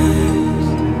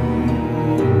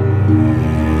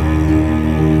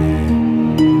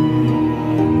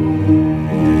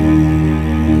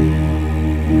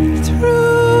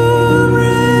 Through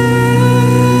rain,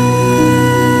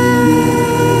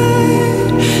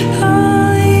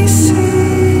 I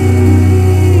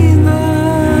see the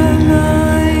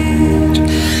light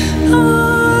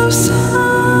of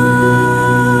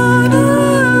sun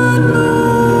and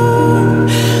moon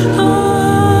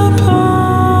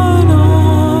upon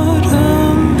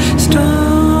autumn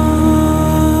stars.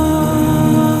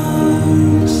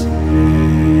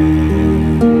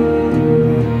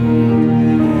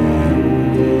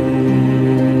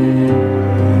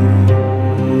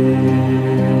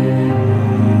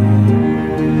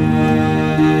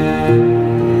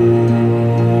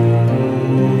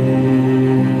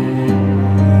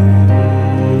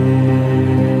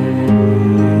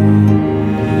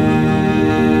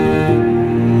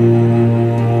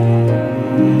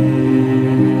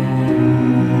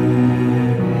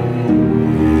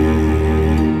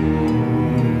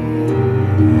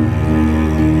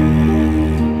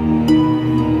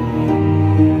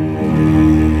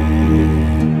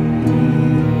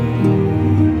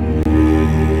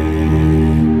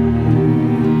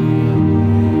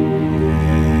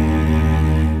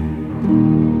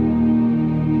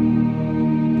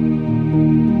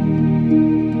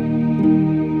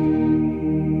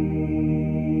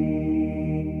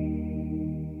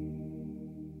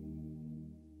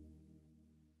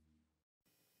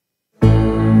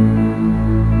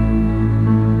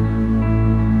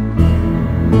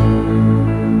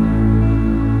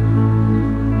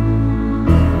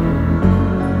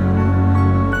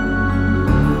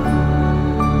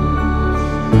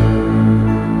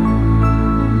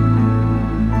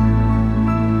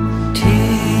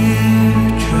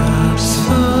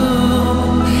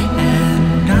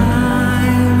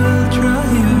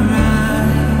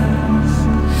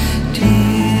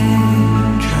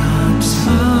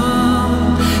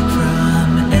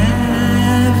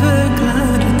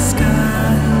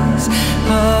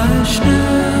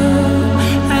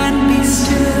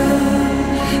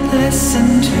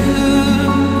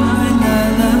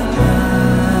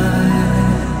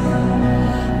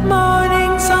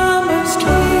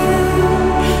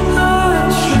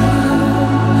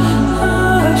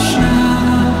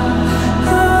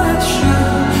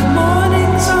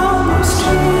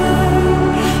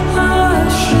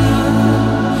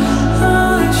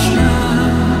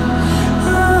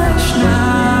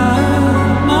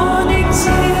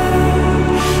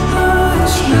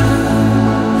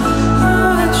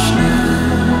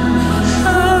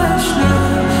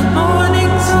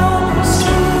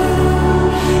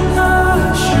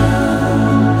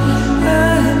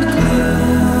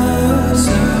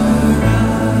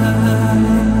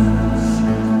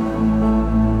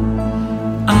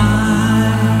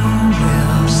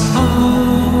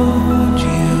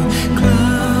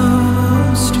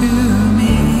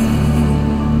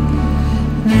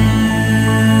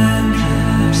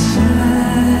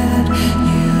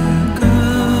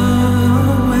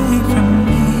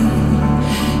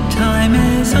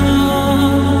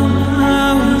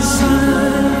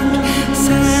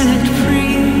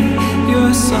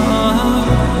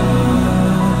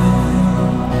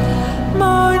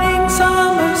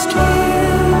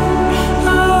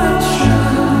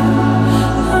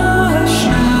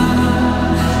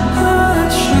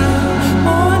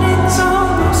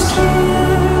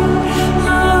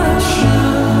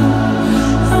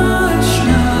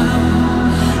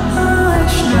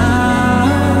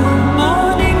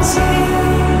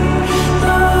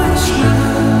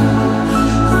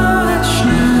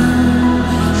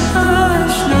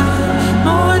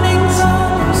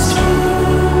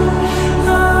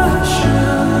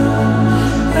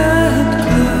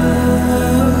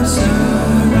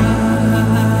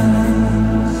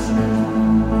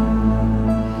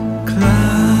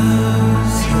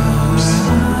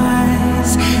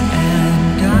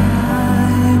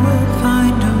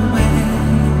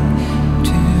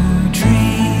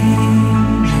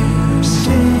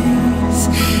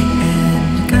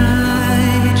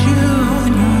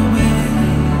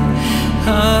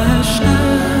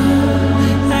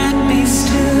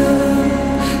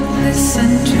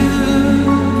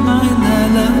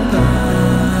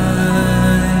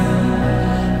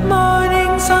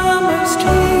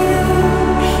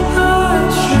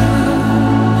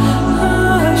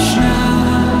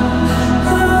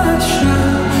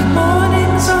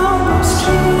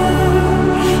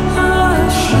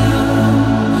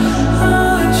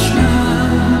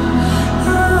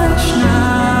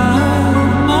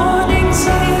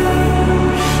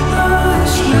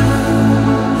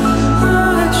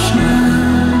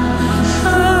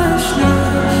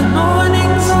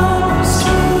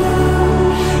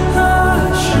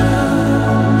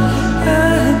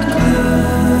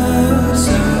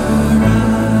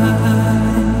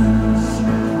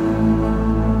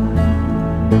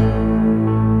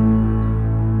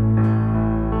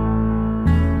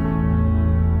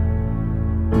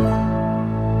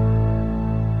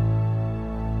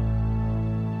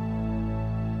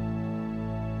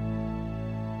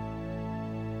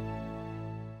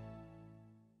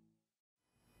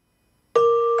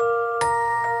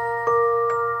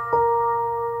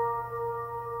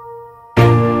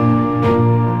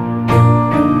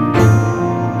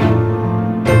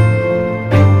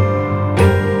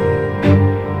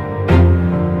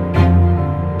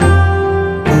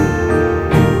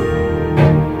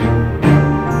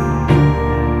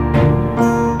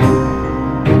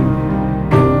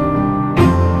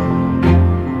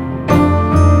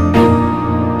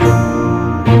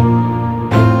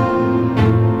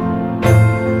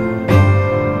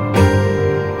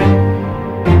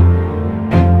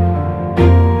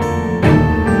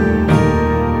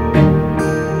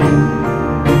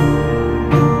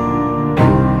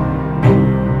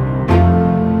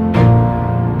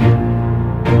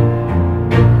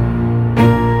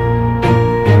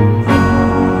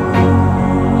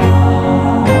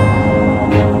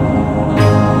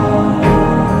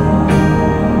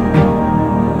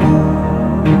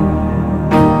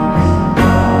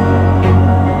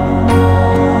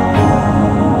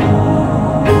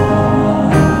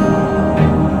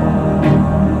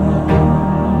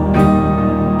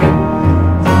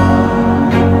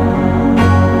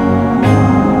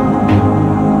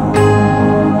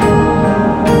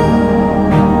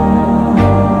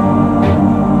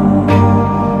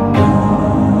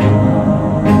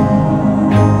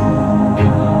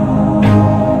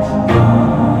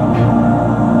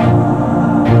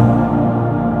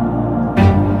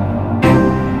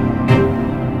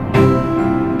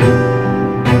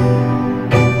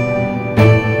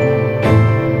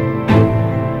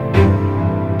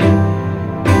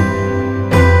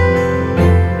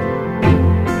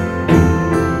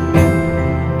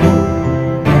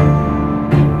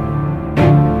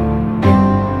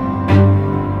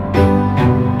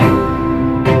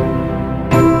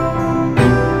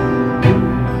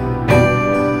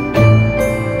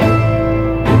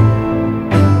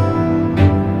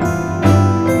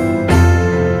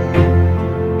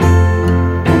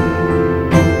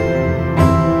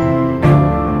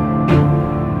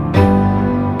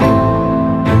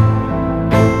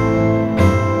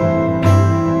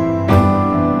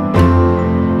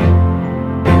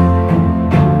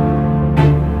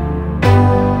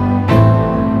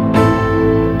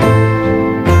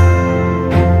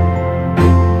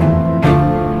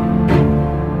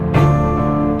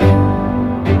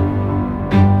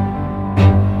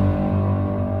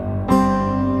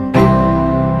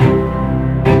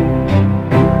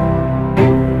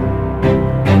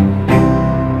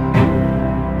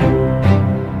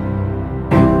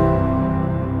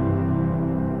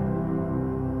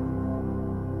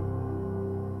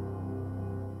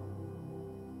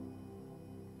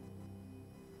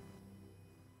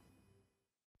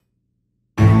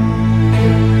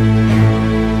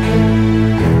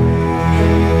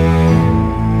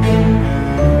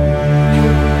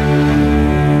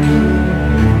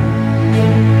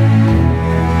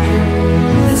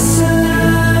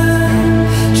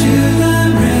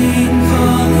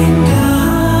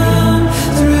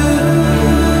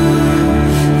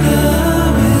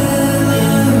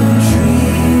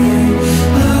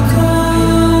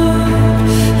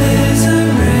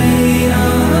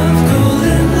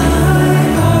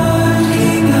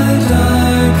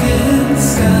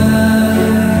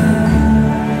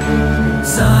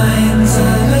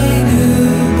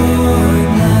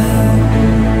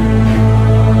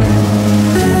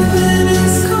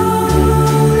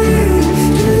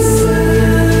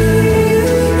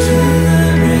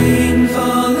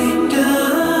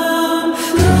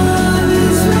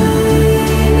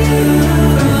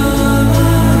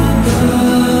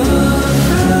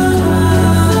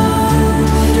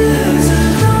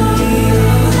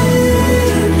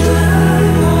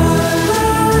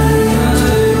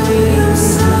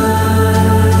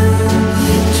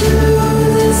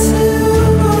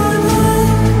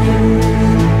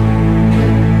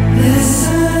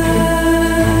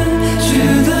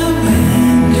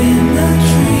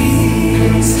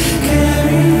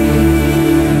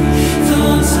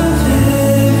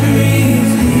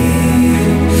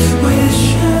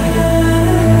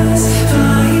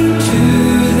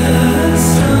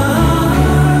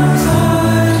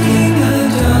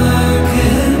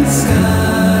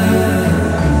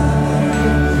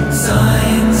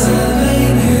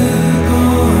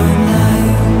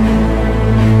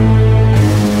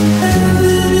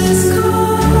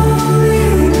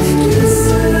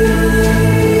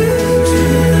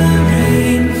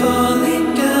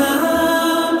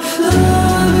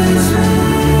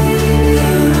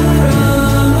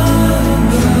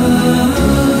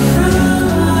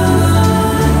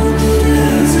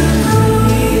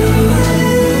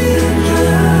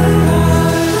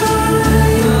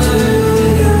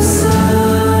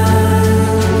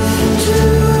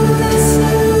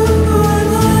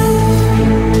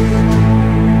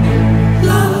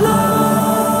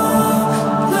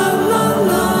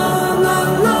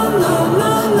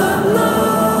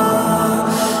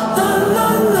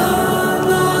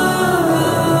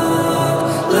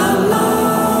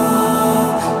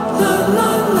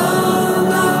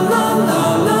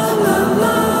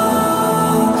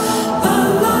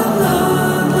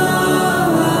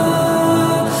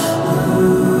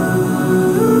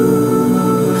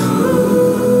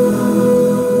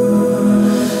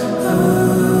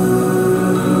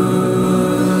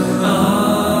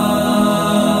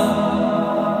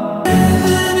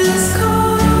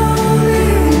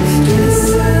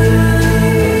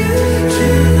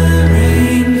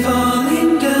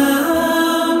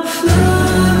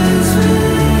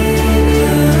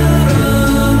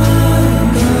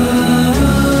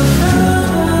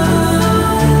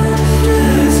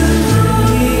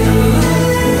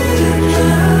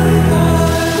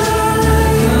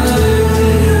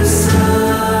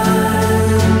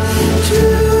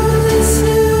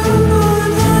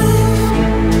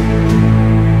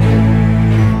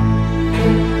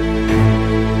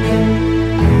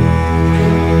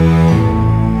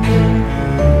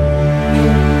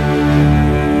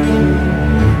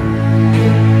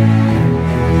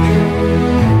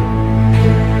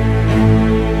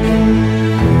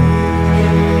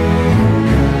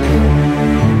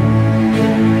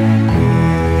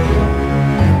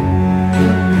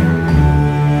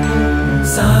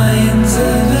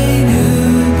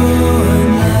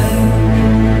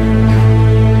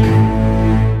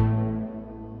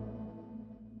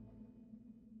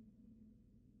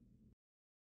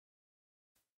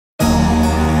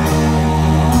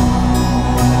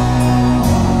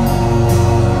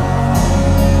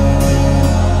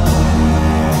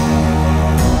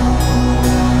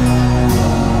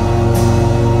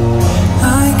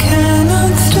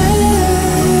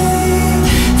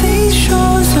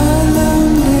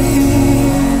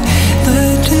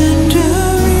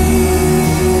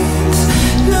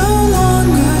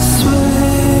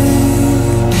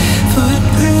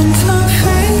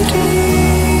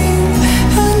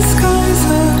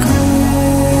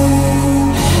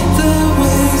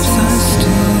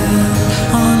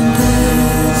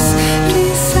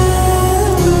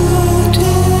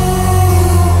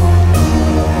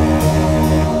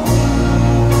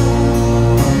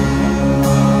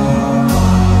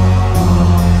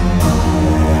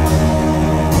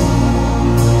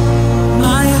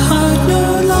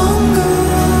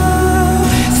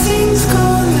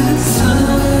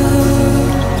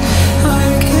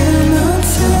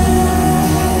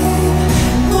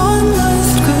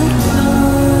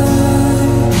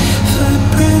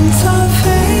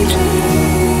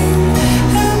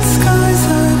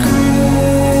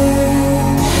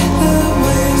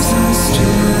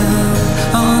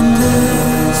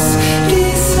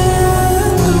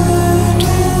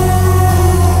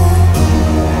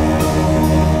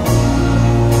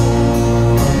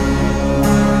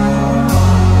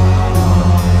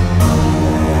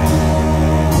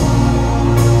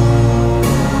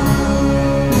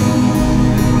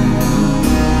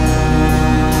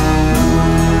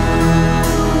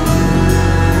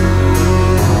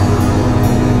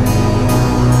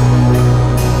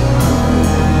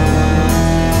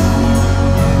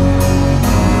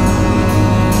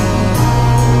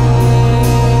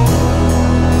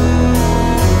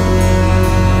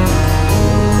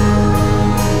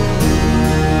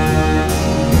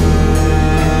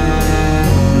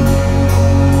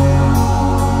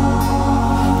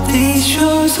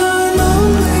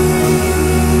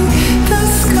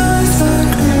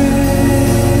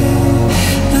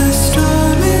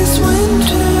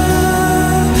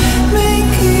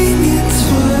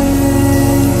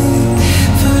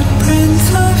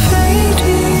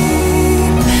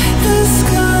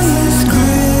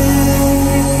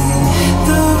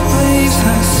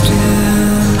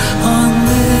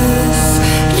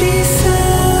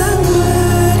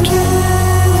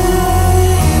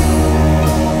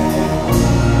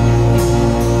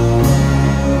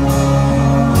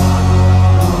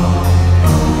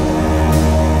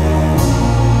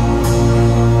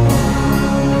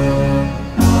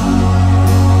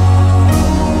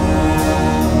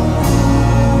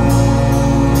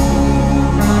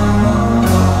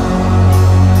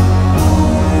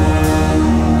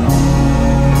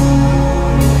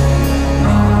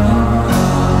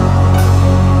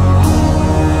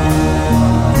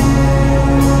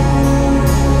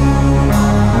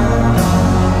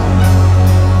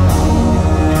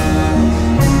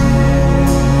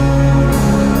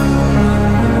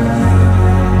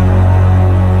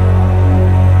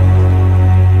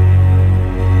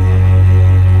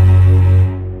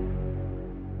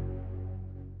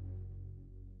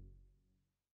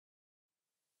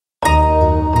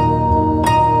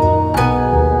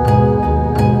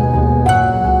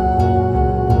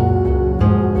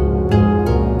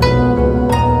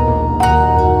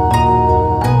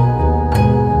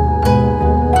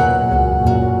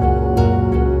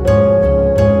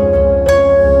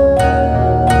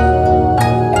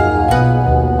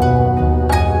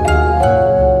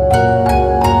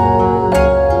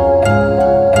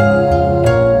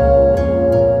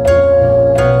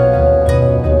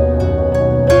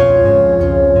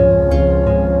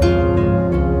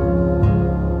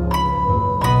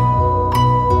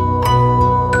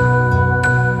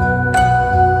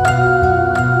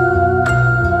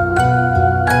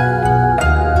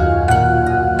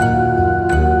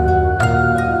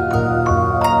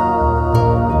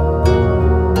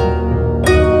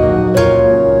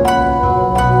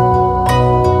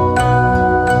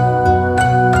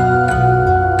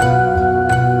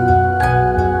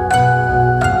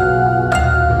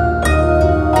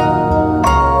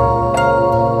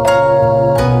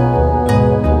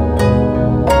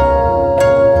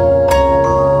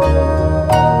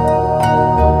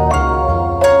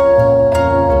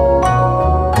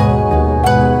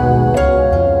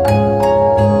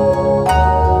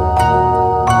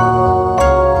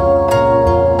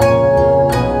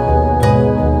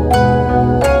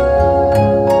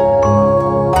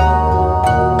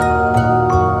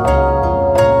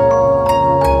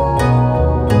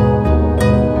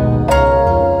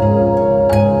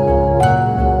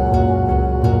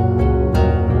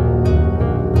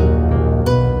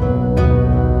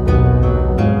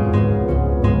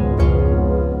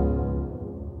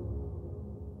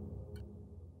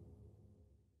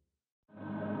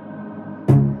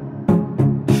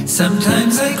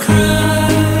 Sometimes I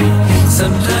cry,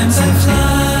 sometimes I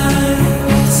fly,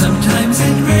 sometimes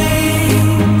it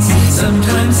rains,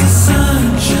 sometimes the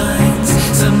sun shines,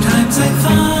 sometimes I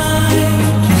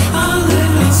find a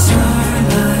little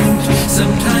starlight,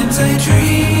 sometimes I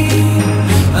dream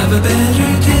of a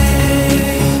better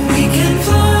day. We can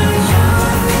fly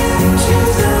high into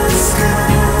the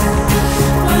sky,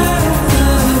 where the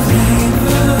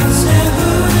rainbows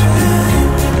never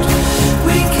end.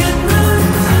 We can run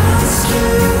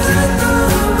faster than the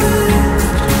wind,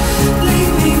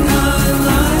 leaving our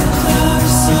life, our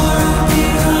sorrow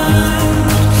behind.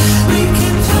 We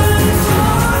can fly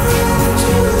far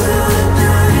into the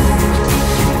night,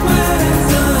 where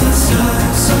the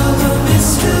stars solve a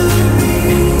mystery.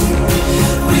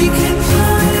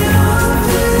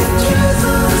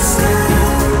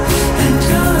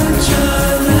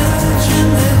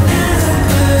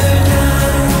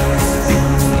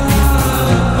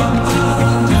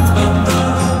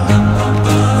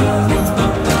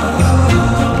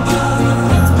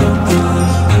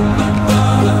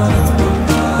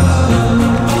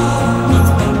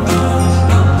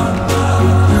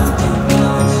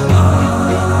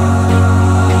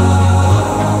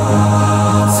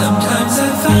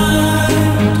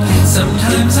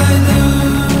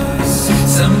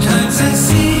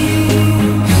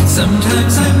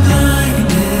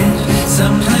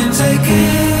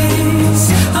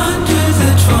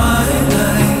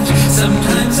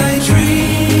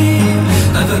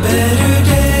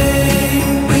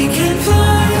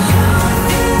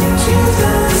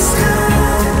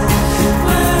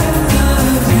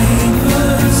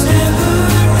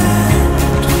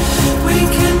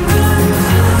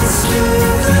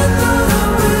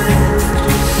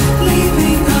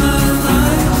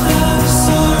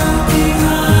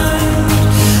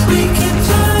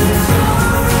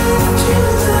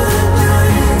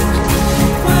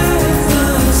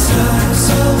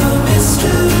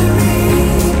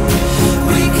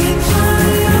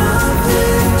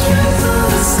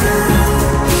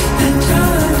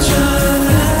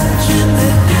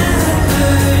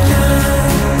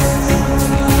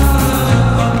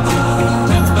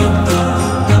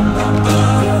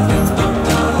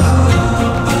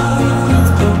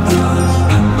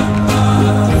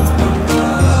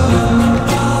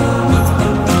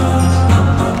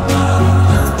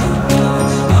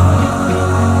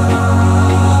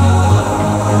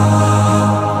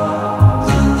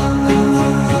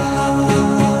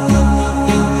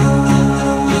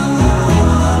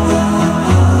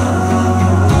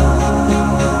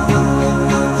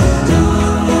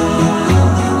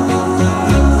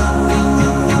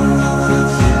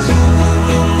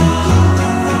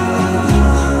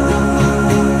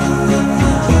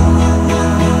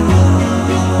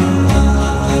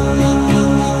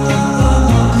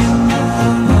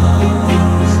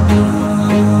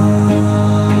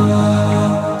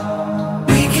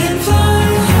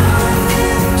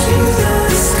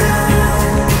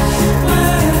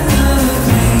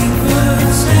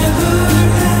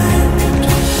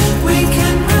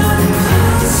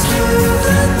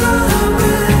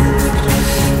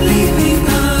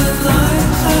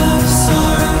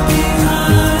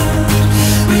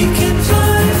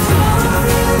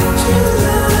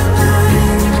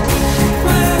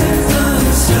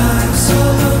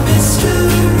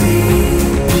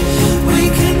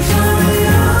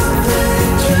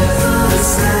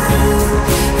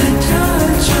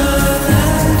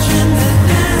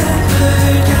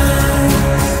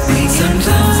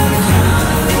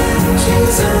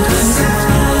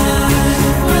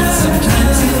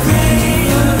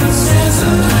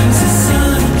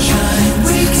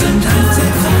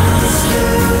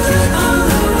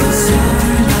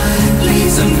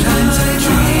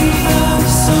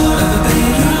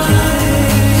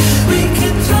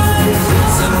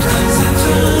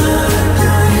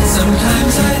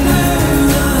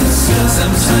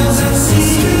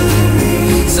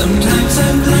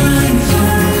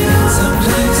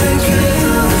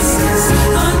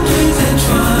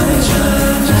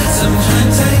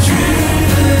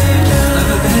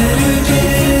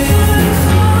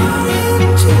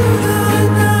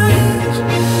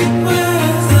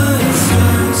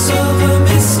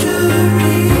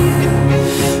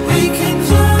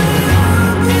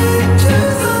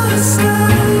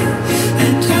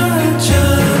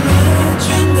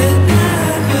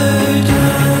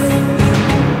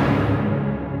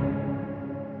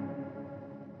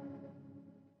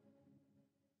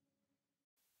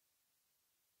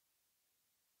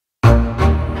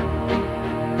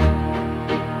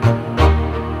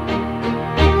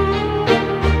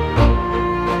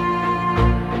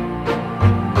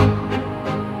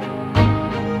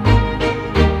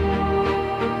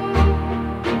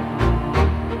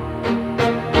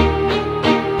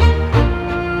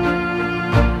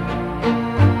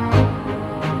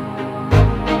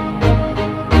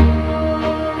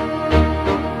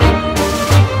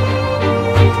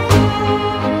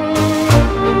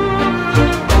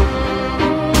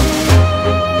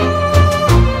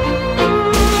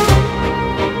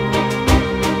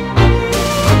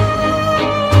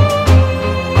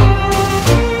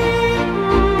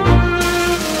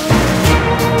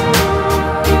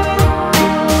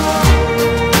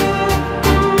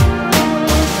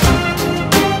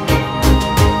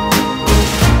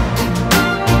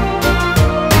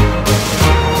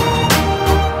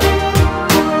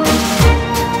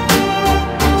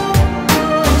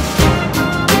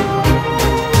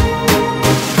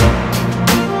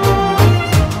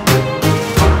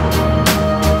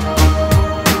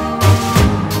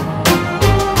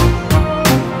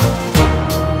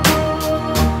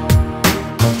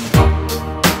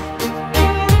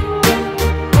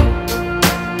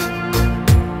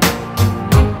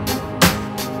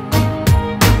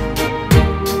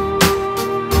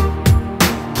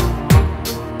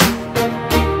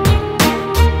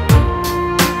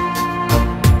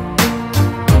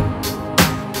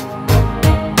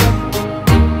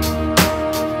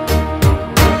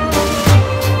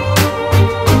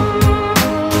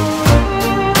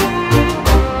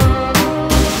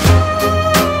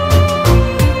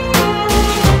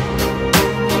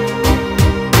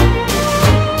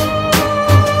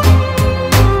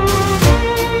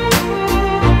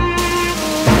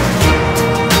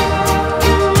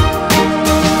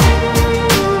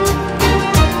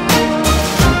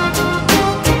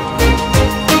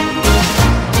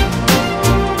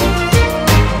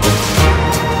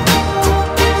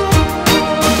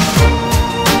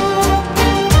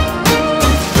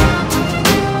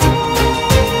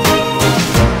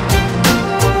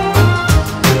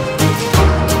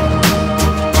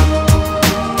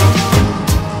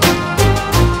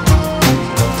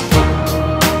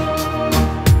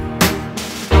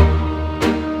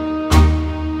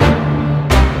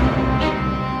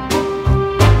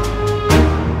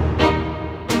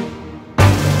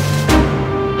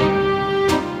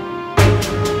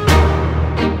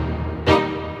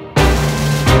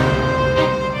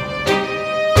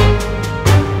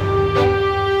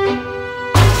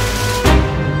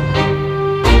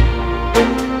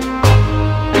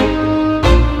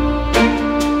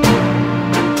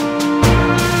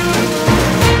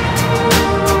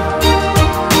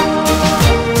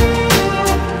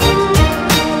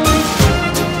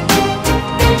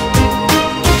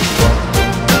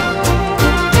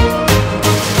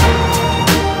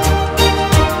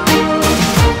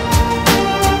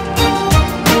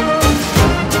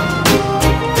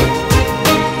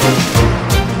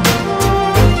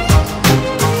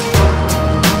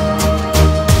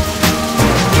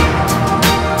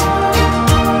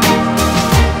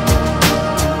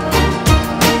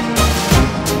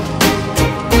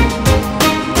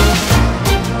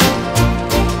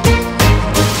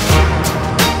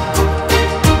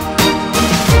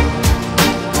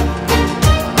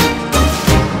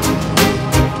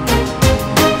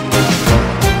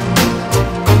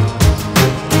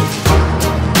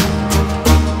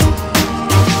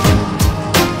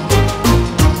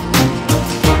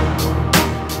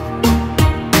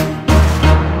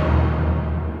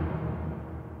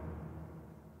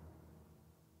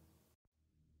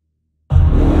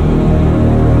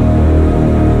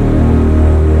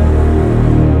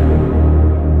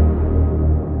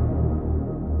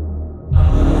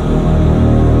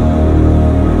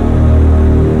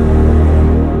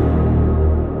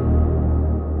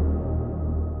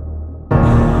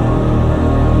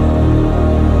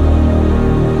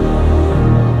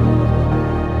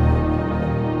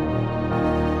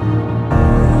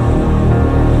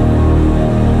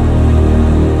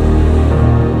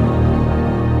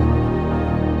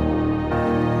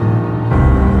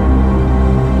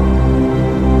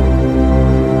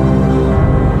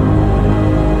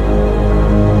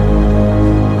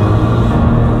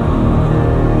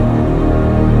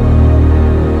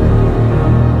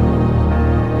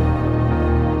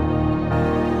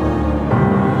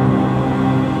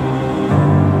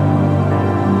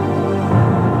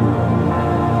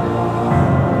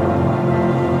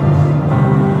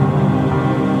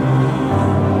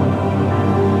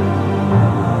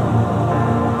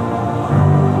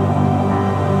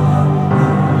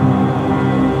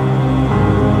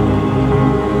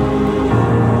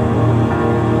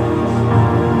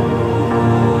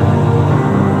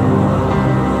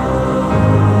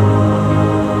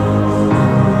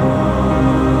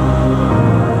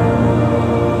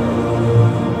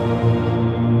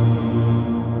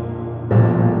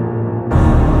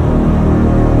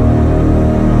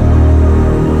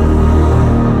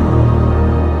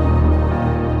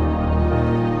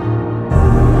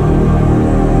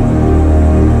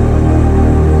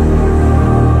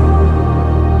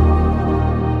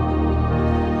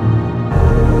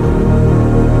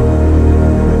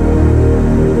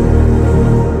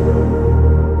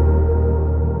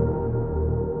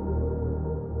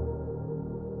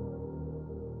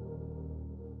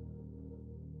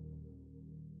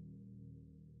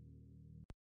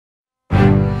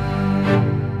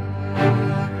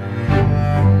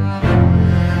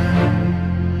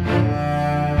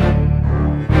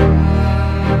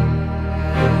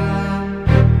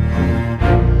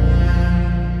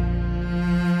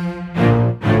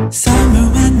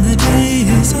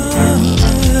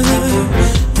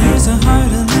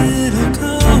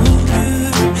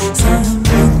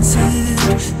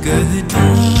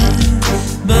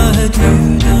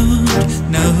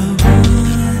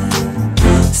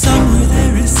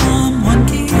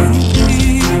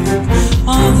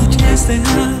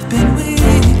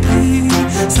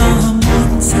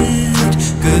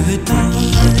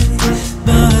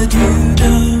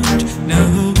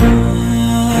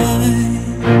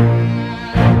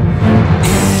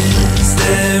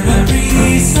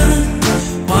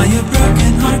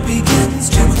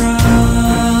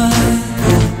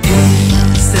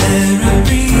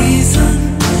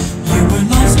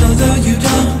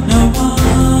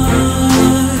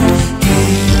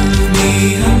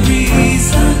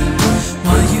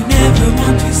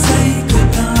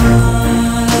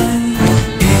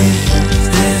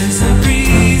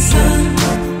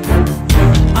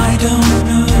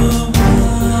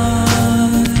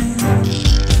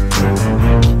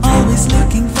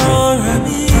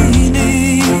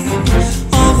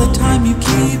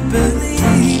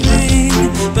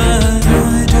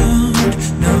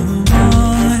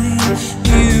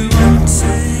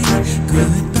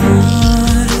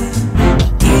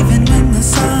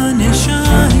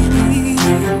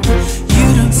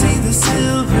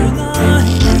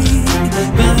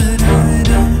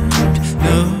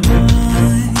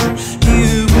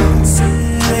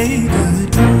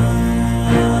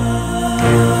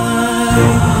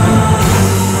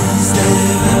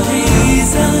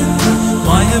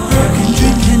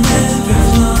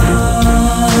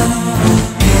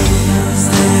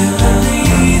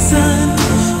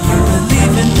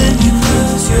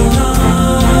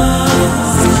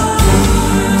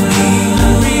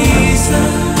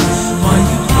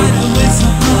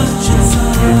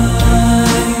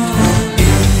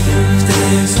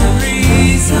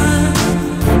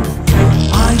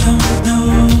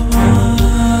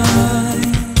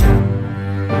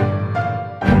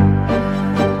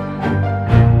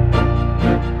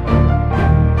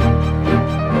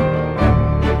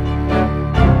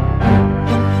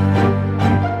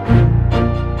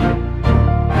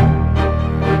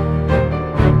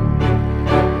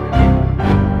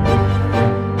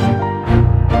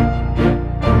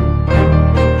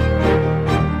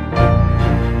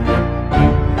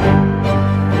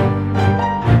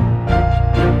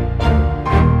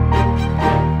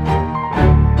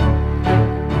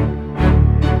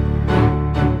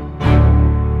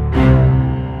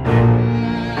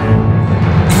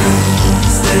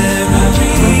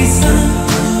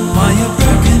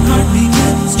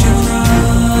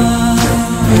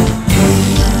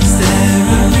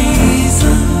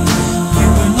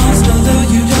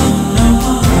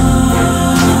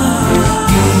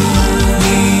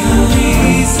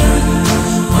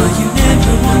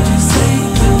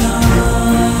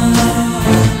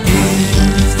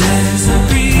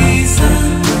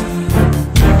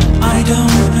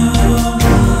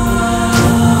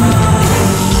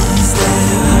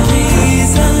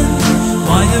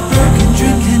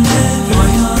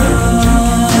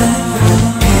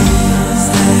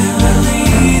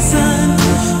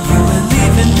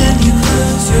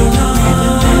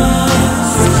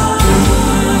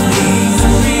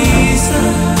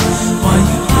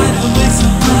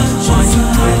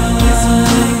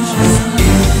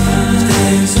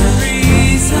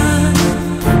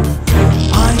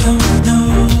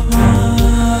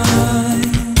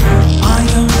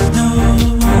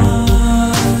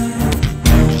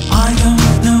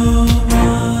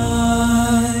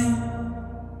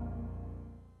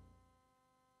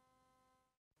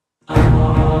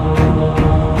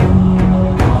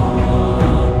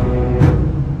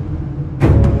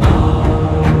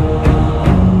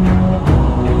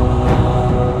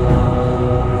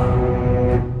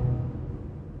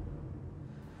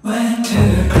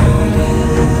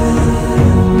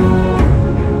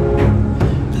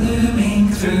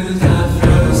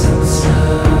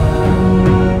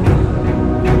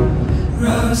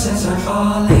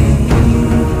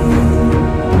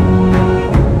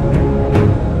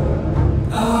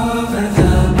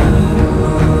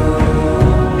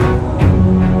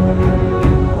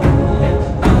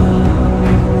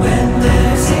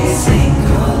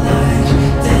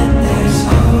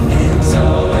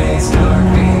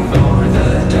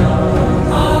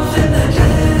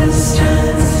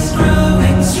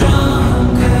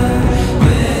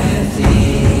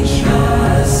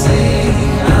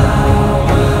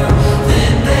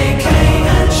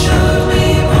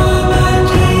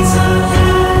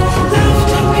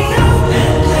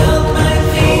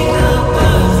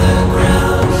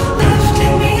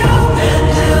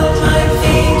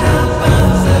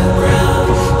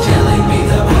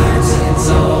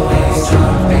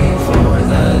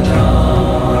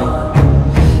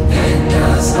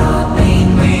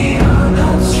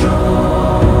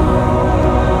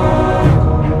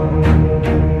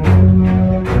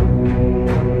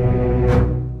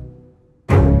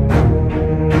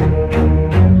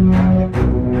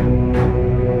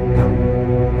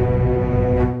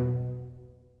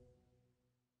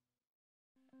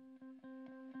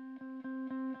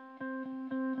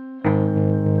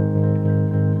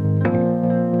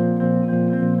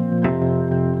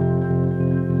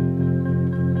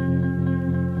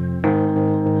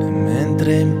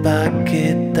 mentre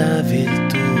impacchettavi il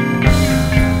tuo.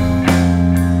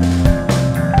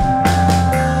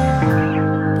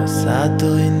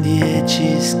 Passato in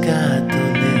 10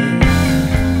 scatole,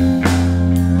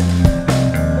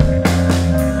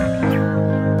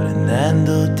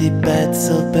 prendendoti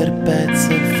pezzo per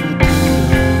pezzo il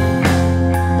futuro,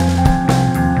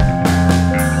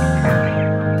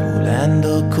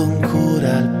 pulendo con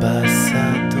cura il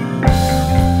passato.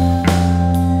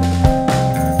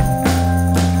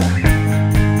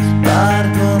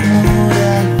 Spargo muri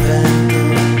al vento,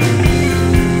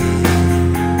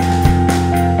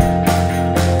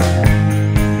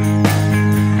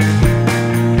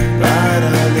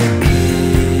 parole che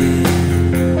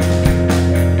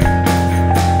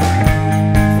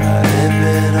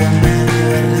farebbero meglio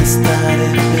arrestare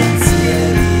i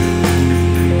pensieri.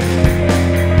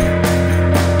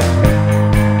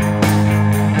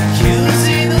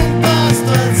 Chiusi in un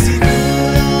posto al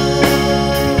sicuro,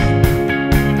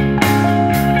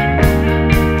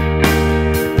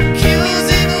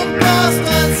 chiusi in un posto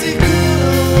al sicuro.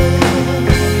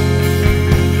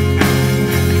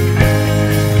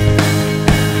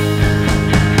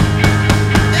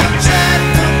 E a un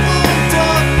certo punto,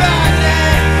 padre,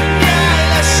 mi hai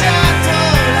lasciato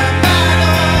la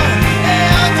mano e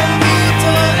ho dovuto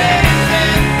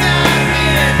reinventarmi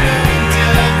e non ti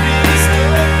ho visto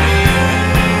più.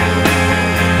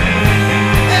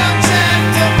 E a un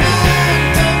certo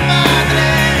punto, madre,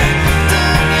 tu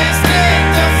mi hai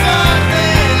stretto forte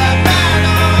la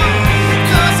mano,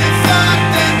 così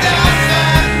forte da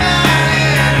far male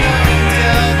e non ti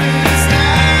ho vista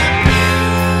più.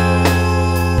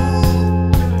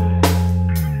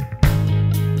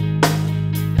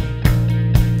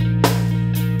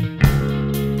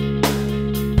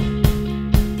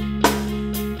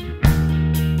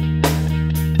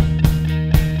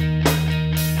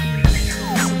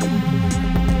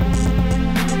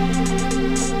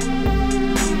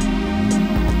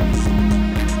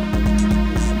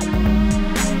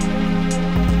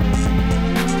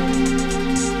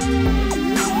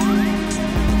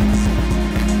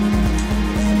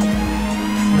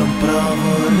 Non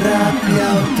provo rabbia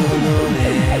o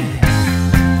dolore,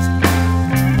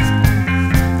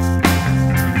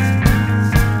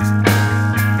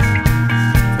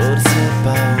 forse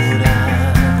paura.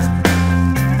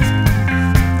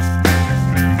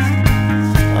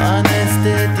 Ho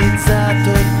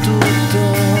anestetizzato tutto,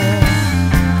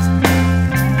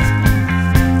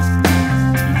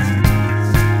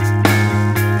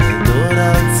 ed ora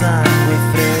ho il sangue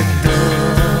freddo.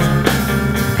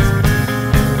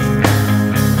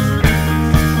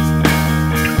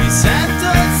 Mi sento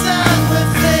il sangue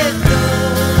freddo.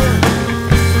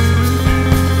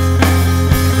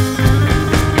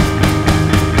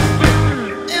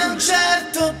 E a un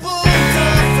certo punto,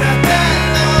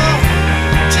 fratello,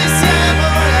 ci siamo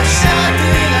lasciati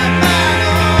la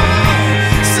mano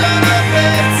solo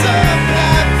per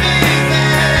sopravvivere,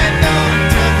 non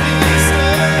ti ho visto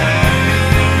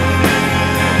più.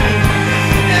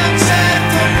 E a un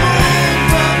certo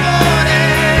punto, amore,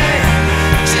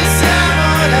 ci siamo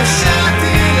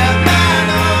lasciati la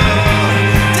mano,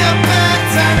 ti ho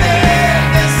persa nel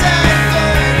deserto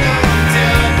e non ti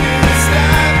ho vista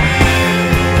più.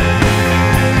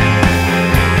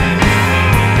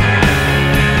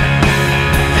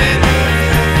 E non ti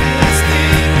ho visti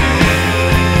più.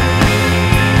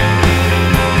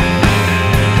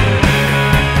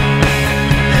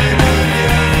 E non ti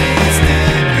ho visti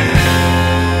più.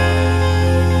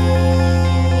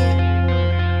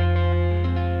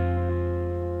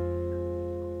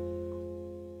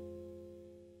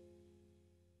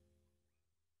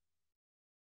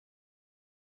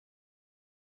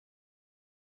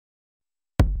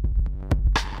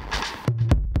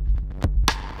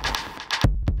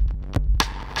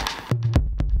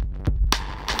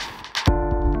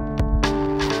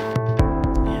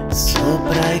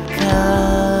 Sopra i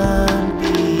campi,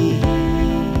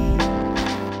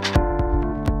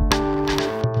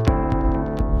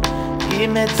 i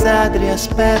mezzadri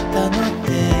aspettano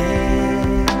te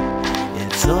e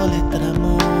il sole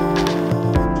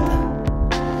tramonta,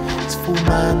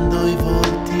 sfumando i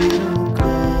volti rugosi.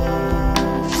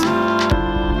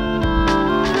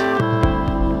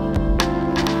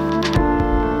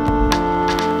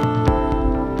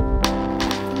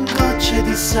 Gocce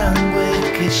di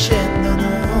sangue che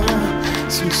scendono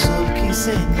sui solchi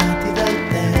segnati dal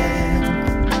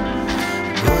tempo,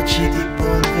 gocce di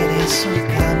polvere sui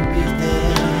campi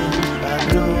del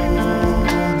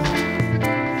padrone.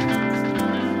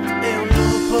 E un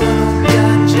lupo non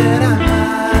piangerà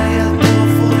mai al tuo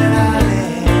funerale.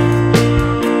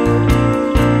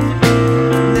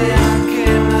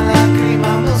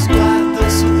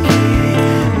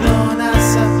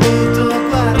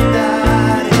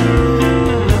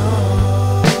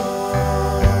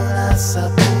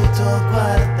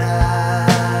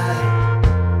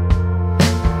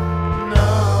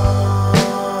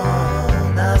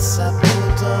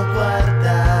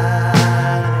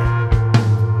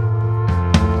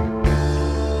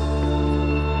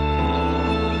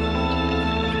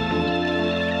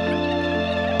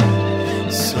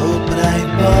 sopra i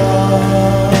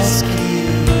boschi.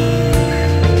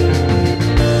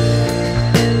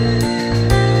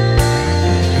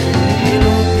 I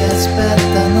lupi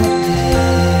aspettano te,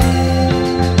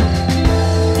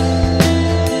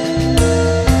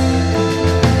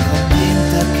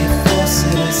 convinta che fosse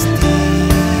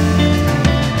vestito,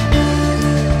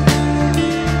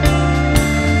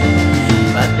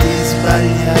 ma ti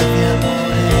sbagliavi amore.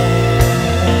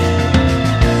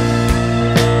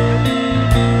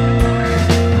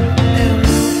 E un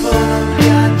lupo non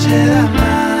piangerà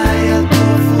mai al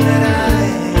tuo funerale,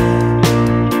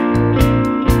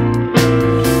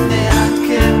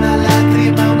 neanche una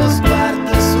lacrima, uno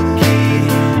sguardo su chi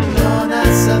non ha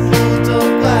saputo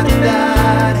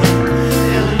guardare.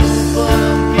 E un lupo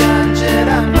non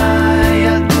piangerà mai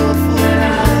al tuo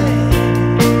funerale,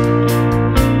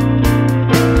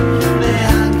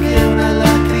 neanche una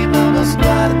lacrima, uno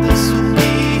sguardo su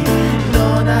chi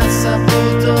non ha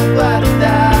saputo guardare.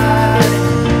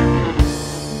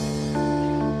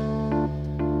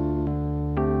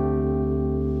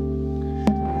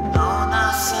 Non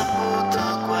ha saputo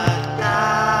guardare,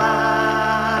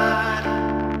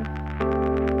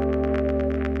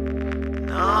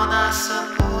 non ha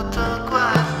saputo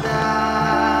guardare,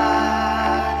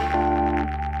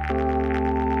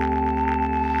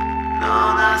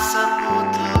 non ha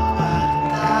saputo guardare,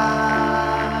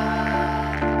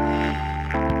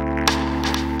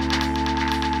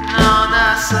 non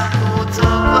ha saputo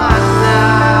guardare.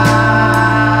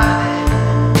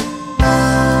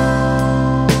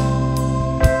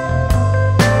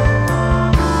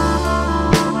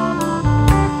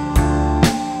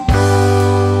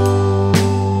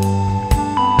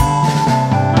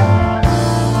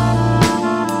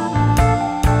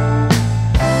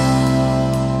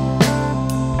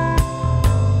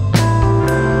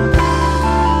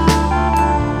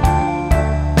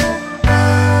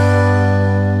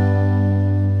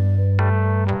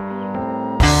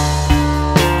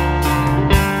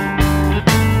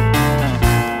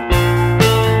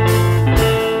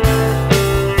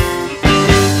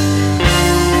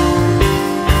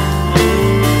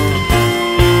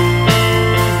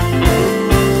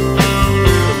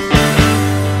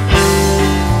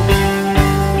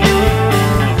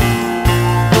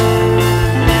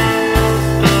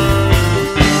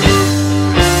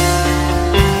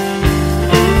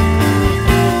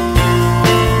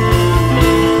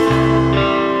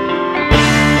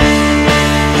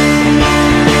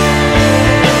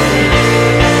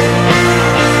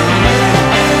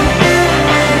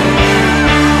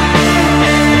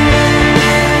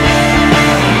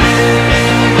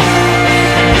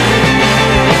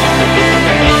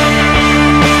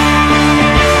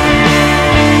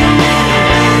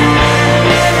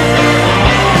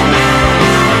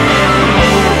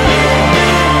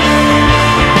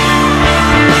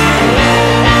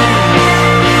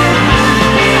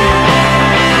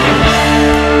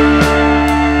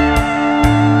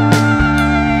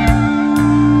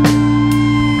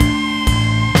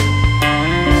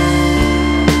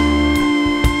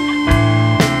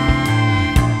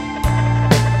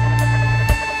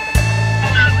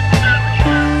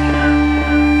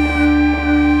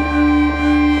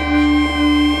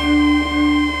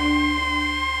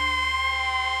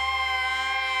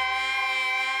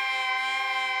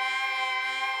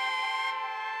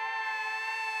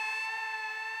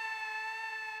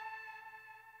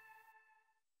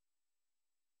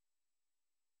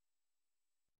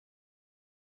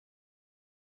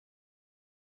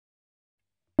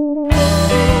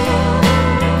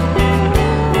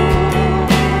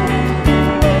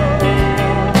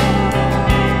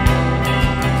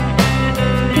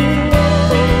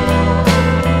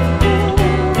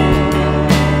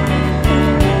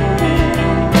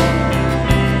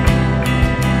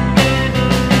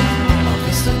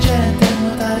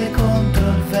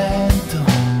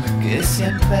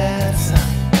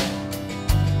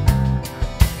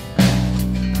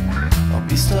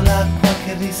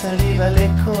 Risaliva le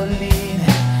colline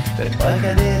per poi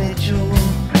cadere giù,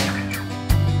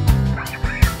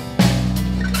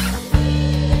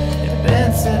 e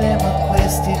penseremo a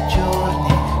questi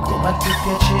giorni come al più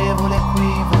piacevole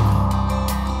equivoco.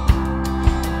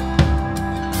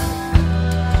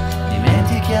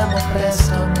 Dimentichiamo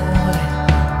presto amore,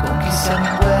 con chi siamo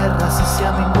in guerra, se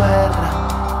siamo in guerra.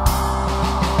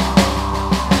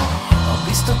 Ho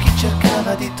visto chi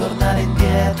cercava di tornare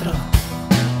indietro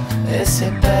e si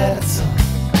è perso.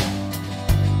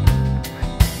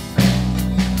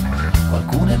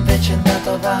 Qualcuno invece è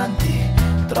andato avanti,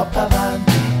 troppo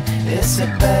avanti, e si è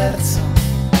perso.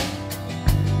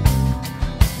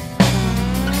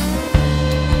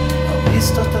 Ho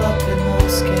visto troppe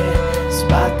mosche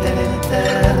sbattere in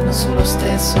eterno sullo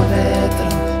stesso vetro.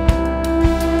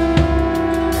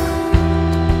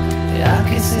 E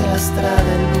anche se la strada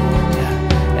è lunga,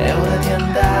 è ora di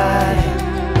andare,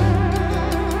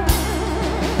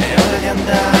 è ora di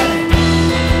andare.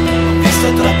 Ho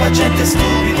visto troppa gente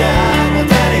stupida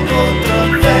nuotare contro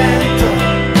il vento.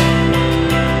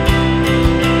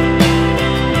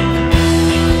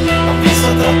 Ho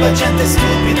visto troppa gente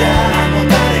stupida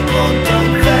nuotare contro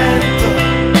il vento.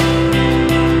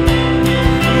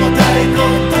 Nuotare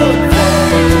contro il vento.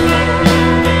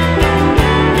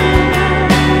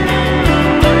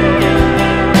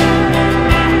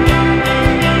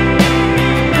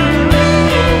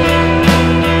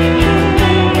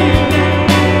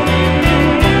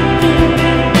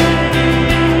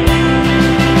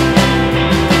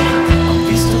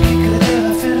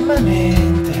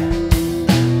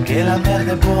 La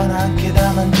merda è buona anche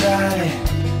da mangiare.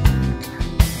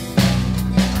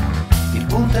 Il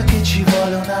punto è che ci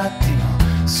vuole un attimo,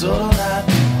 solo un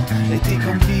attimo, e ti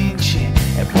convinci,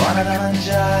 è buona da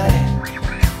mangiare.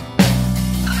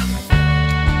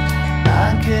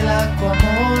 Anche l'acqua,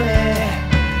 amore,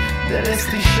 deve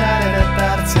strisciare e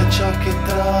adattarsi a ciò che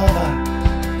trova.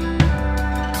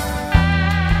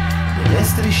 Deve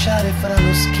strisciare fra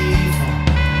lo schifo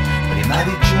prima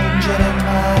di giungere al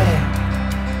mare.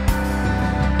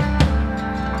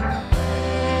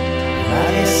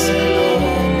 Essere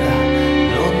l'onda,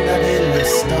 l'onda della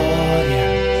storia.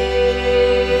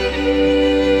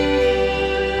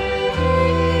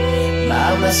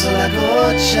 Ma una sola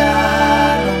goccia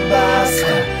non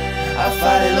basta a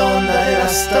fare l'onda della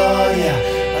storia.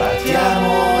 Partiamo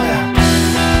ora.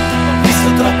 Ho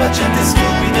visto troppa gente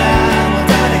stupida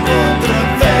nuotare contro il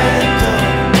vento.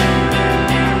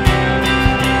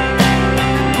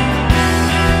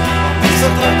 Ho visto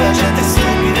troppa gente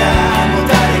stupida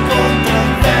nuotare contro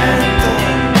il vento.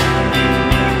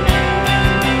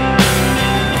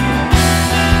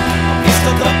 Ho visto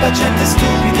troppa gente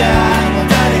stupida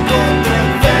nuotare contro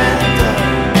il vento.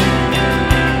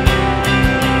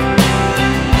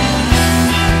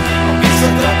 Ho visto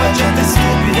troppa gente stupida